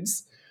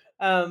foods,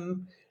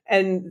 and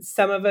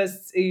some of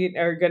us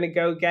are going to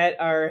go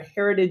get our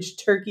heritage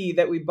turkey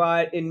that we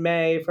bought in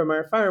May from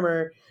our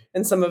farmer,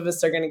 and some of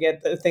us are going to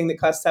get the thing that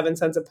costs 7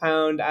 cents a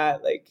pound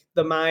at like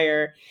the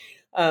Meijer.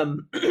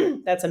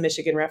 That's a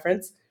Michigan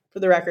reference for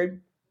the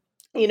record,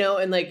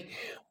 and like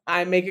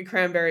I make a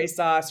cranberry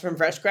sauce from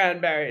fresh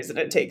cranberries and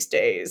it takes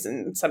days,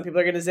 and some people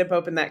are going to zip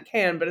open that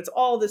can, but it's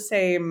all the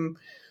same,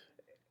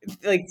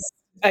 like,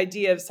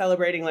 idea of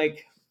celebrating,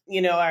 like,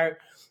 our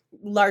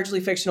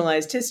largely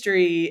fictionalized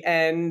history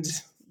and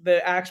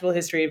the actual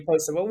history of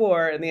post-Civil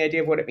War and the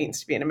idea of what it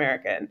means to be an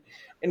American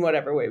in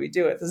whatever way we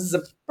do it. This is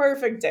a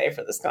perfect day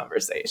for this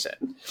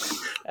conversation.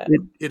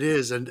 It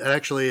is. And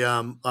actually,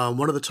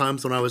 one of the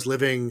times when I was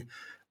living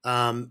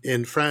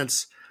in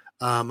France,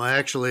 I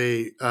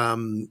actually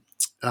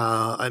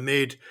I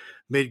made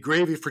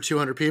gravy for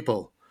 200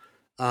 people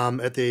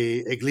at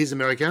the Église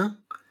Américaine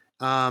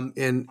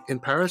in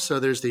Paris. So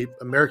there's the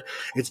American.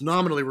 It's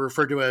nominally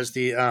referred to as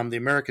the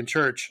American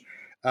Church,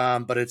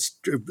 but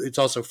it's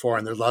also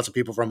foreign. There's lots of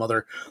people from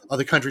other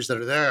countries that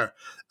are there.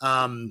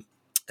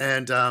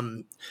 At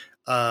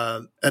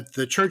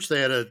the church,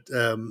 they had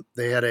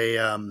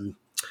a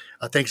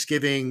a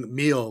Thanksgiving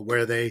meal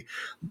where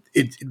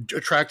it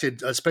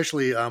attracted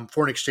especially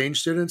foreign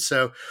exchange students.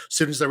 So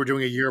students that were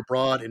doing a year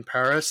abroad in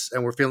Paris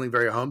and were feeling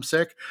very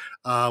homesick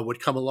would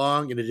come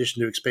along, in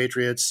addition to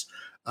expatriates.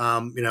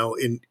 In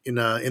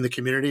the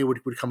community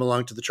would come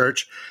along to the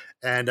church,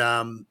 and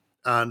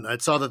I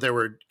saw that they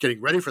were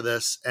getting ready for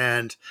this,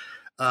 and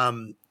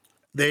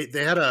they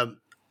had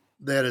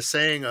a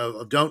saying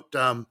of don't,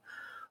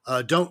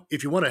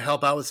 if you want to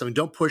help out with something,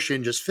 don't push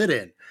in, just fit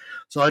in.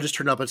 So I just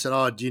turned up and said,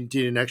 "Oh, do you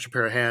need an extra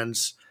pair of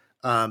hands?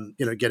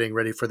 Getting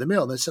ready for the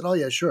meal?" And they said, "Oh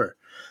yeah, sure."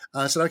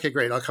 I said, "Okay,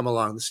 great, I'll come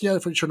along." They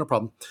said, "Yeah, sure, no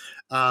problem."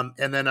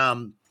 And then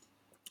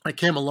I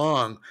came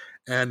along,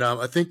 and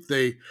I think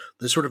they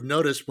sort of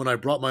noticed when I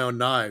brought my own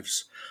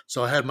knives.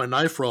 So I had my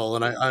knife roll,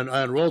 and I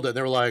unrolled it. And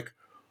they were like,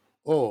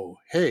 "Oh,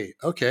 hey,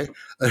 okay."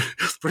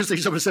 First thing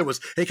someone said was,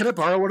 "Hey, can I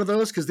borrow one of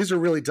those? Because these are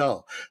really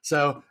dull."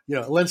 So,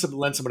 lend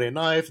somebody a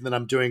knife, and then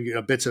I'm doing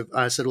bits of.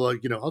 I said, "Well,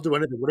 I'll do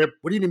anything. Whatever.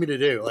 What do you need me to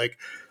do? Like,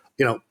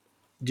 do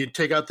you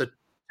take out the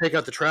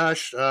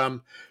trash?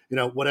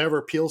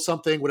 Whatever, peel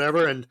something,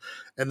 whatever." And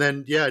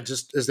then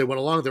just as they went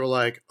along, they were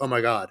like, "Oh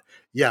my god,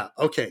 yeah,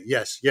 okay,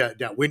 yes, yeah,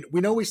 yeah. We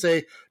know we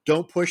say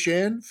don't push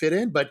in, fit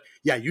in, but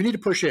yeah, you need to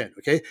push in.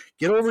 Okay,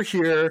 get over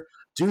here,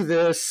 do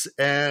this,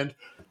 and."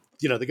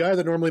 The guy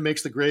that normally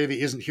makes the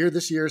gravy isn't here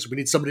this year, so we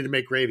need somebody to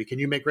make gravy. Can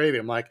you make gravy?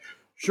 I'm like,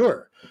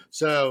 sure.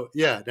 So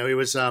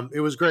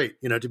it was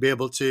great, to be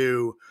able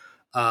to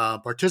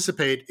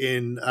participate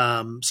in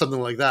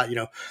something like that.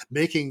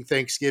 Making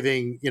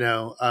Thanksgiving,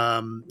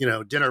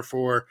 dinner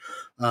for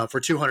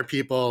 200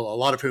 people, a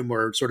lot of whom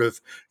were sort of,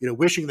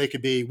 wishing they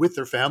could be with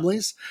their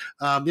families.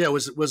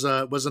 Was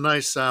a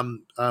nice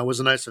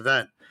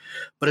event.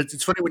 But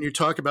it's funny when you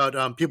talk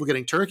about people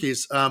getting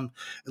turkeys. At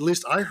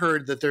least I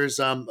heard that there's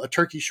a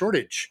turkey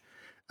shortage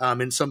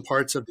in some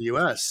parts of the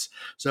U.S.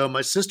 So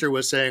my sister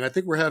was saying, I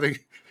think we're having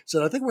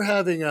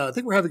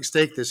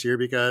steak this year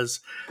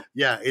because,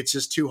 it's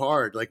just too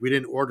hard. Like we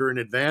didn't order in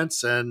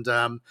advance, and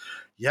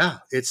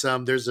it's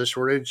there's a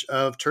shortage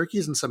of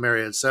turkeys in some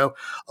areas. So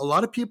a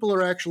lot of people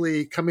are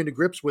actually coming to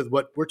grips with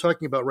what we're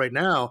talking about right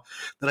now.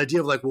 That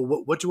idea of like,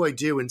 well, what do I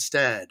do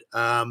instead?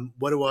 How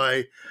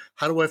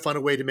do I find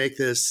a way to make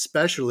this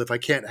special if I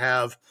can't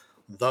have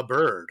the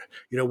bird?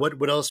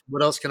 What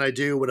else can I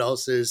do? What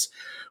else is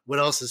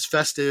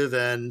festive?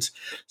 And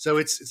so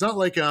it's not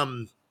like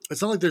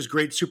there's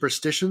great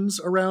superstitions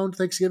around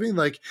Thanksgiving.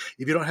 Like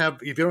if you don't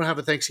have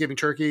a Thanksgiving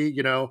turkey,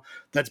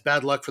 that's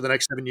bad luck for the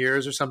next 7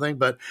 years or something.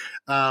 But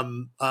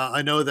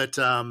I know that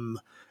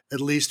at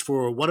least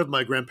for one of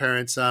my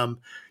grandparents,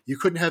 you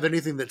couldn't have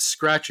anything that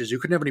scratches. You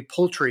couldn't have any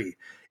poultry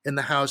in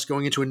the house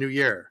going into a new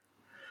year.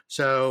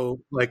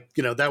 So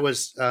that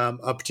was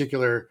a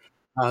particular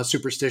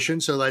superstition.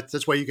 So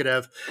that's why you could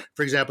have,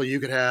 for example, you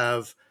couldn't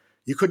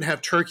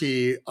have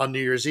turkey on New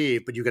Year's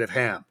Eve, but you could have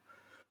ham.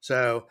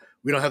 So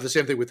we don't have the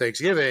same thing with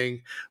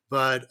Thanksgiving,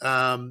 but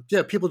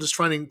people just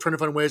trying to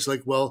find ways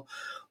like, well,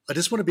 I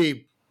want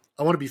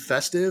to be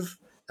festive,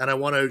 and I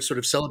want to sort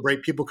of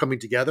celebrate people coming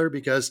together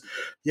because,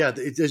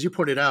 as you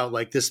pointed out,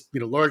 like this,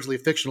 largely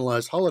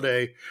fictionalized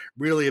holiday,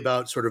 really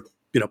about sort of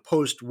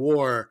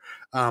post-war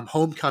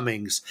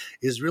homecomings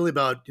is really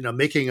about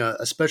making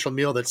a special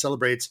meal that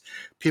celebrates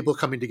people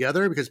coming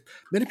together, because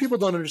many people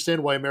don't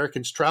understand why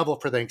Americans travel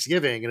for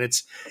Thanksgiving, and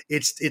it's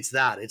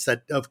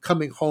that of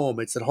coming home,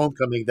 it's that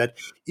homecoming that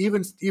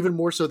even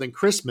more so than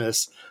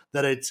Christmas,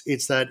 that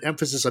it's that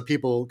emphasis of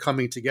people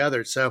coming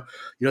together. So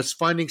it's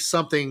finding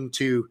something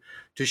to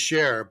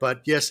share.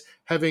 But yes,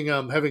 having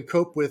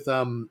coped with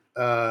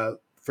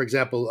for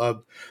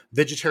example,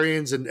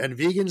 vegetarians and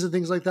vegans and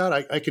things like that,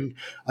 I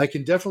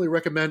can definitely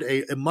recommend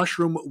a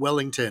mushroom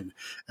Wellington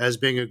as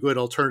being a good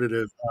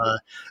alternative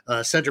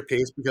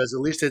centerpiece, because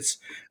at least it's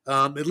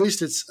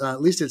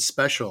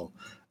special.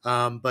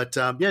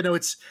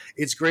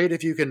 It's great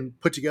if you can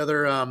put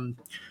together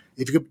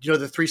if you could,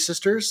 the Three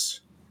Sisters.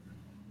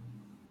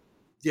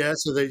 Yeah,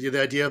 so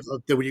the idea of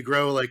that when you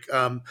grow like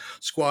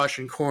squash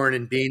and corn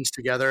and beans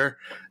together,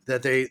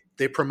 that they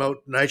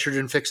promote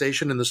nitrogen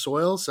fixation in the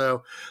soil.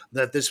 So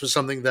that this was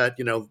something that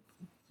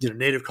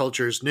native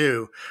cultures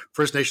knew.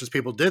 First Nations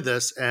people did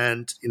this,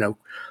 and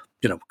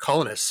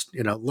colonists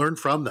learned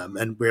from them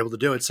and were able to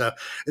do it. So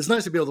it's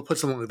nice to be able to put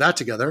something like that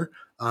together.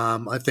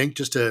 I think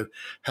just to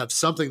have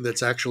something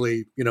that's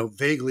actually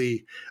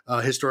vaguely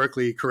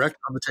historically correct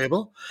on the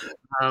table.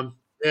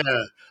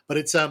 Yeah, but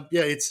it's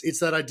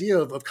that idea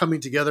of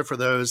coming together for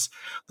those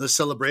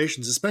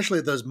celebrations, especially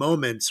at those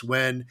moments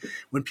when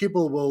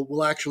people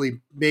will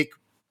actually make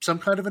some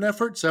kind of an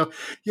effort. So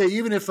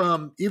even if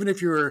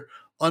you're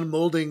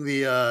unmolding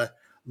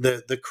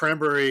the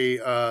cranberry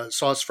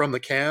sauce from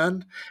the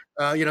can,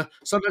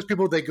 sometimes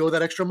people, they go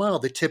that extra mile.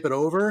 They tip it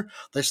over,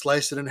 they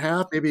slice it in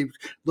half, maybe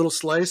little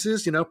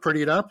slices,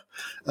 pretty it up.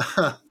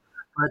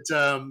 But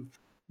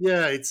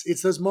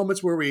it's those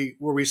moments where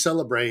we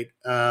celebrate,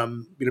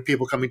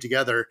 people coming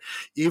together,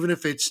 even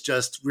if it's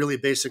just really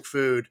basic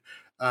food,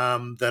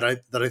 that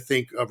I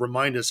think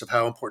remind us of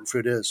how important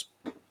food is.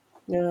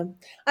 Yeah.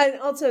 And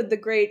also the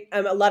great,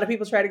 a lot of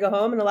people try to go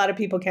home and a lot of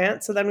people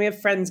can't. So then we have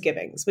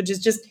Friendsgivings, which is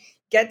just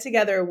get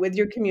together with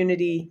your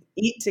community,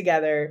 eat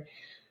together,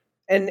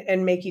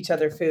 and make each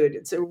other food.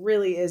 It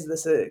really is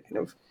this kind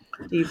of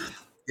deep,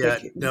 Yeah,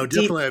 like no,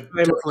 deep. definitely, I've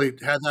definitely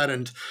had that,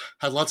 and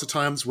had lots of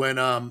times when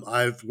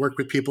I've worked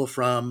with people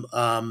from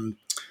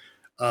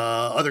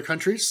other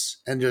countries,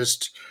 and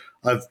just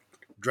I've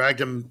dragged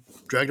them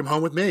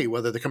home with me,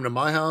 whether they come to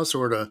my house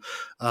or to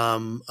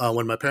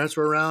when my parents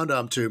were around,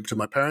 to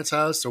my parents'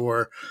 house,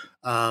 or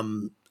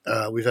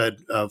we've had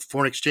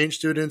foreign exchange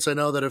students I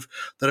know that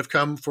have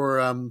come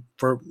for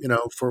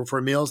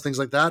meals, things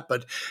like that.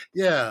 But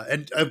yeah,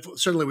 and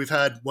certainly we've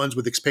had ones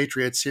with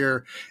expatriates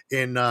here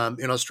in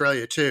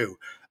Australia too.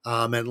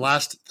 And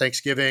last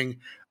Thanksgiving,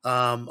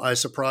 I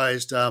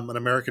surprised an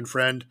American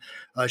friend.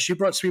 She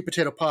brought sweet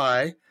potato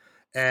pie,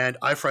 and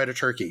I fried a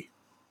turkey.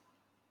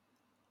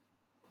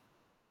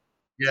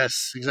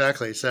 Yes,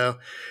 exactly. So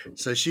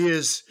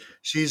she's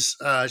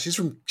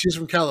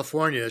from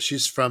California.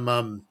 She's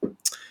from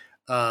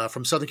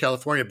Southern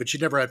California, but she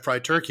never had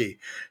fried turkey.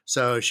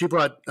 So she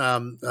brought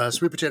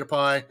sweet potato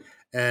pie,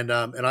 and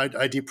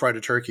I deep fried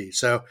a turkey.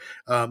 So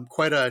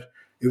quite a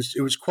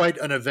it was quite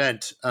an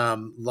event.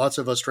 Lots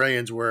of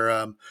Australians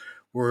were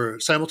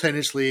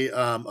simultaneously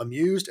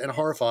amused and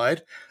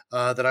horrified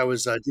that I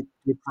was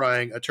deep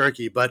frying a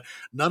turkey, but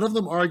none of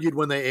them argued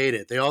when they ate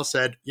it. They all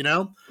said,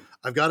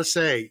 I've got to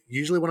say,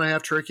 usually when I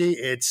have turkey,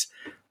 it's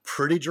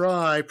pretty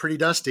dry, pretty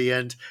dusty,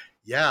 and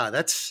yeah,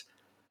 that's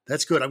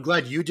good. I'm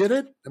glad you did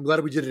it. I'm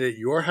glad we did it at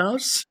your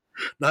house,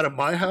 not at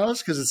my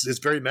house, because it's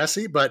very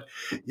messy. But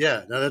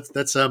yeah, no,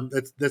 that's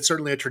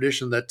certainly a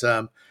tradition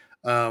that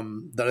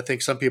I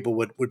think some people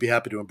would be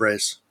happy to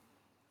embrace.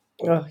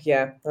 Oh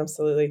yeah,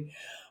 absolutely.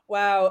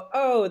 Wow.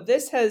 Oh,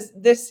 this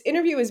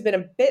interview has been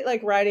a bit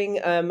like riding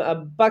a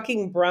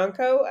bucking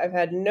bronco. I've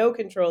had no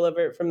control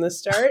over it from the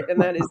start,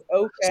 and that is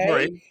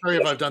okay. Sorry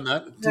if I've done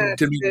that. Didn't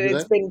mean to do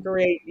It's that. been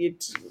great.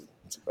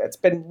 It's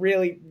been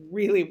really,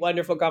 really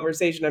wonderful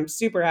conversation. I'm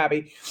super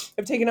happy.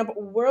 I've taken up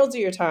worlds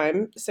of your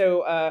time.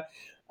 So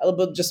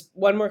I'll just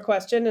one more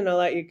question and I'll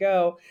let you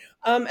go.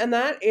 And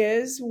that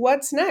is,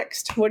 what's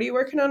next? What are you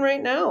working on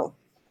right now?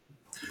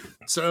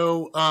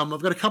 So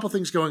I've got a couple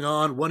things going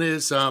on. One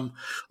is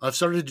I've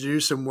started to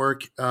do some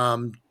work,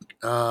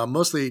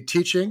 mostly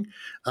teaching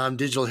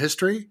digital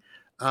history,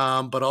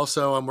 but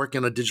also I'm working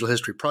on a digital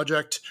history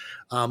project,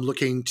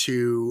 looking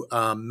to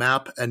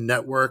map and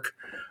network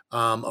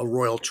a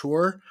royal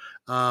tour.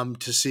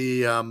 To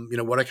see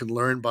what I can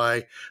learn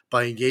by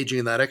engaging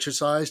in that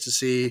exercise, to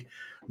see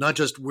not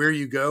just where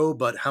you go,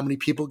 but how many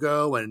people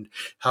go, and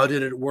how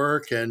did it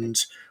work,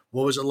 and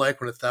what was it like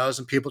when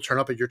 1,000 people turn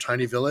up at your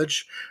tiny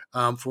village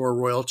for a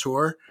royal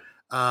tour?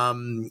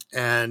 And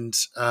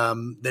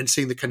then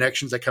seeing the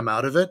connections that come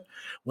out of it.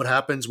 What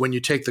happens when you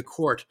take the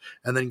court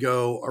and then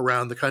go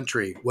around the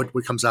country? What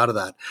comes out of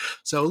that?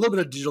 So a little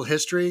bit of digital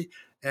history.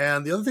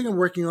 And the other thing I'm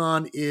working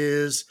on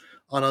is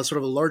on a sort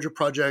of a larger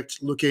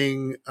project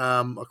looking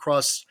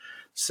across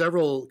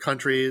several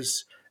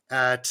countries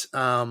at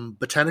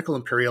botanical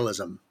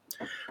imperialism.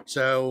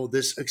 So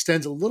this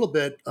extends a little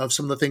bit of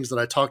some of the things that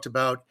I talked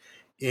about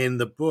in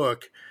the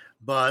book,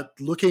 but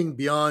looking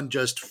beyond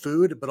just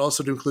food, but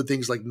also to include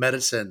things like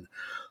medicine.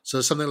 So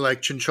something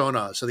like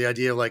cinchona. So the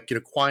idea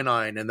of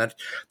quinine, and that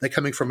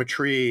coming from a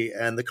tree,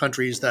 and the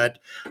countries that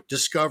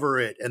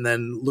discover it and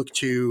then look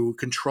to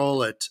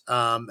control it,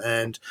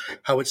 and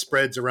how it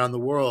spreads around the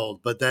world.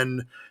 But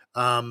then,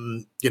 other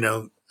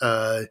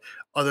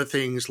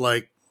things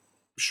like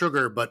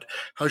sugar, but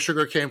how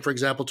sugar came, for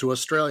example, to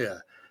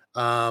Australia,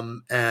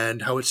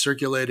 and how it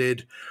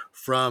circulated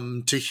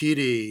from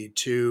Tahiti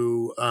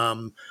to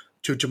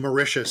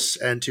Mauritius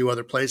and to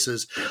other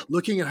places,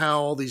 looking at how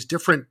all these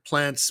different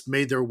plants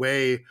made their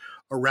way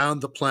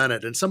around the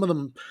planet. And some of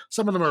them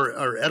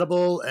are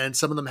edible, and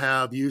some of them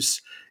have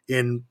use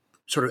in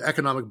sort of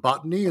economic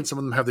botany, and some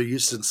of them have their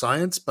uses in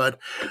science. But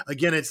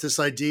again, it's this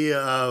idea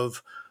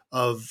of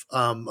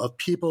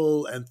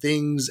people and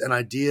things and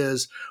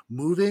ideas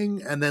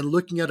moving, and then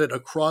looking at it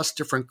across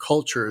different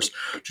cultures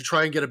to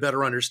try and get a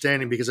better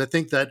understanding. Because I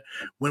think that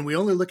when we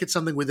only look at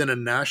something within a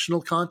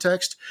national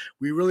context,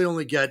 we really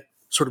only get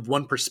sort of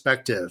one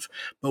perspective.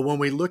 But when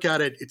we look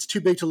at it, it's too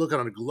big to look at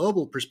on a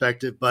global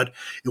perspective. But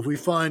if we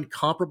find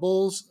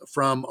comparables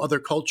from other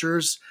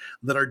cultures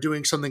that are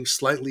doing something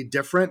slightly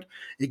different,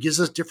 it gives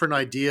us different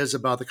ideas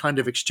about the kind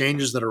of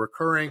exchanges that are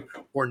occurring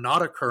or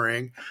not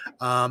occurring,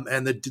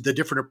 and the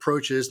different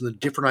approaches and the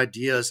different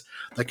ideas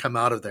that come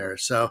out of there.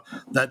 So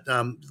that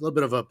a little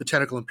bit of a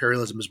botanical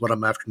imperialism is what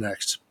I'm after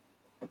next.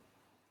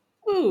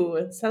 Ooh,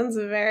 it sounds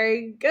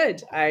very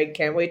good. I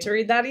can't wait to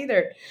read that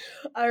either.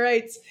 All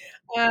right.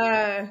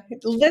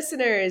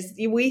 Listeners,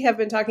 we have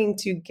been talking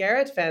to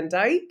Gerrit van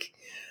Dyke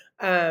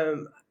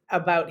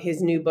about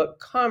his new book,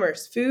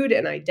 Commerce, Food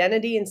and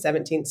Identity in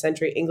 17th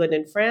Century England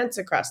and France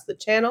Across the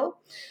Channel,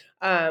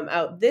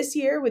 out this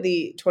year with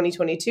the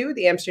 2022,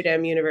 the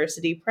Amsterdam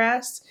University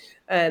Press.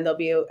 And there'll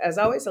be, as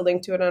always, a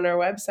link to it on our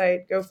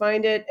website. Go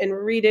find it and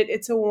read it.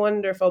 It's a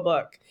wonderful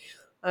book.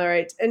 All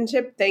right. And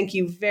Chip, thank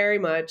you very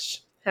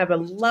much. Have a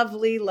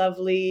lovely,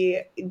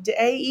 lovely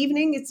day,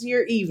 evening. It's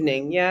your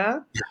evening, yeah?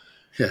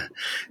 Yeah,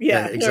 Yeah.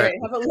 All right. exactly.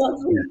 Have a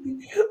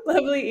lovely,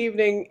 lovely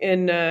evening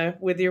in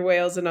with your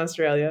whales in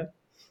Australia.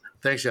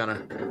 Thanks,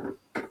 Yana.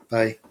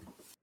 Bye.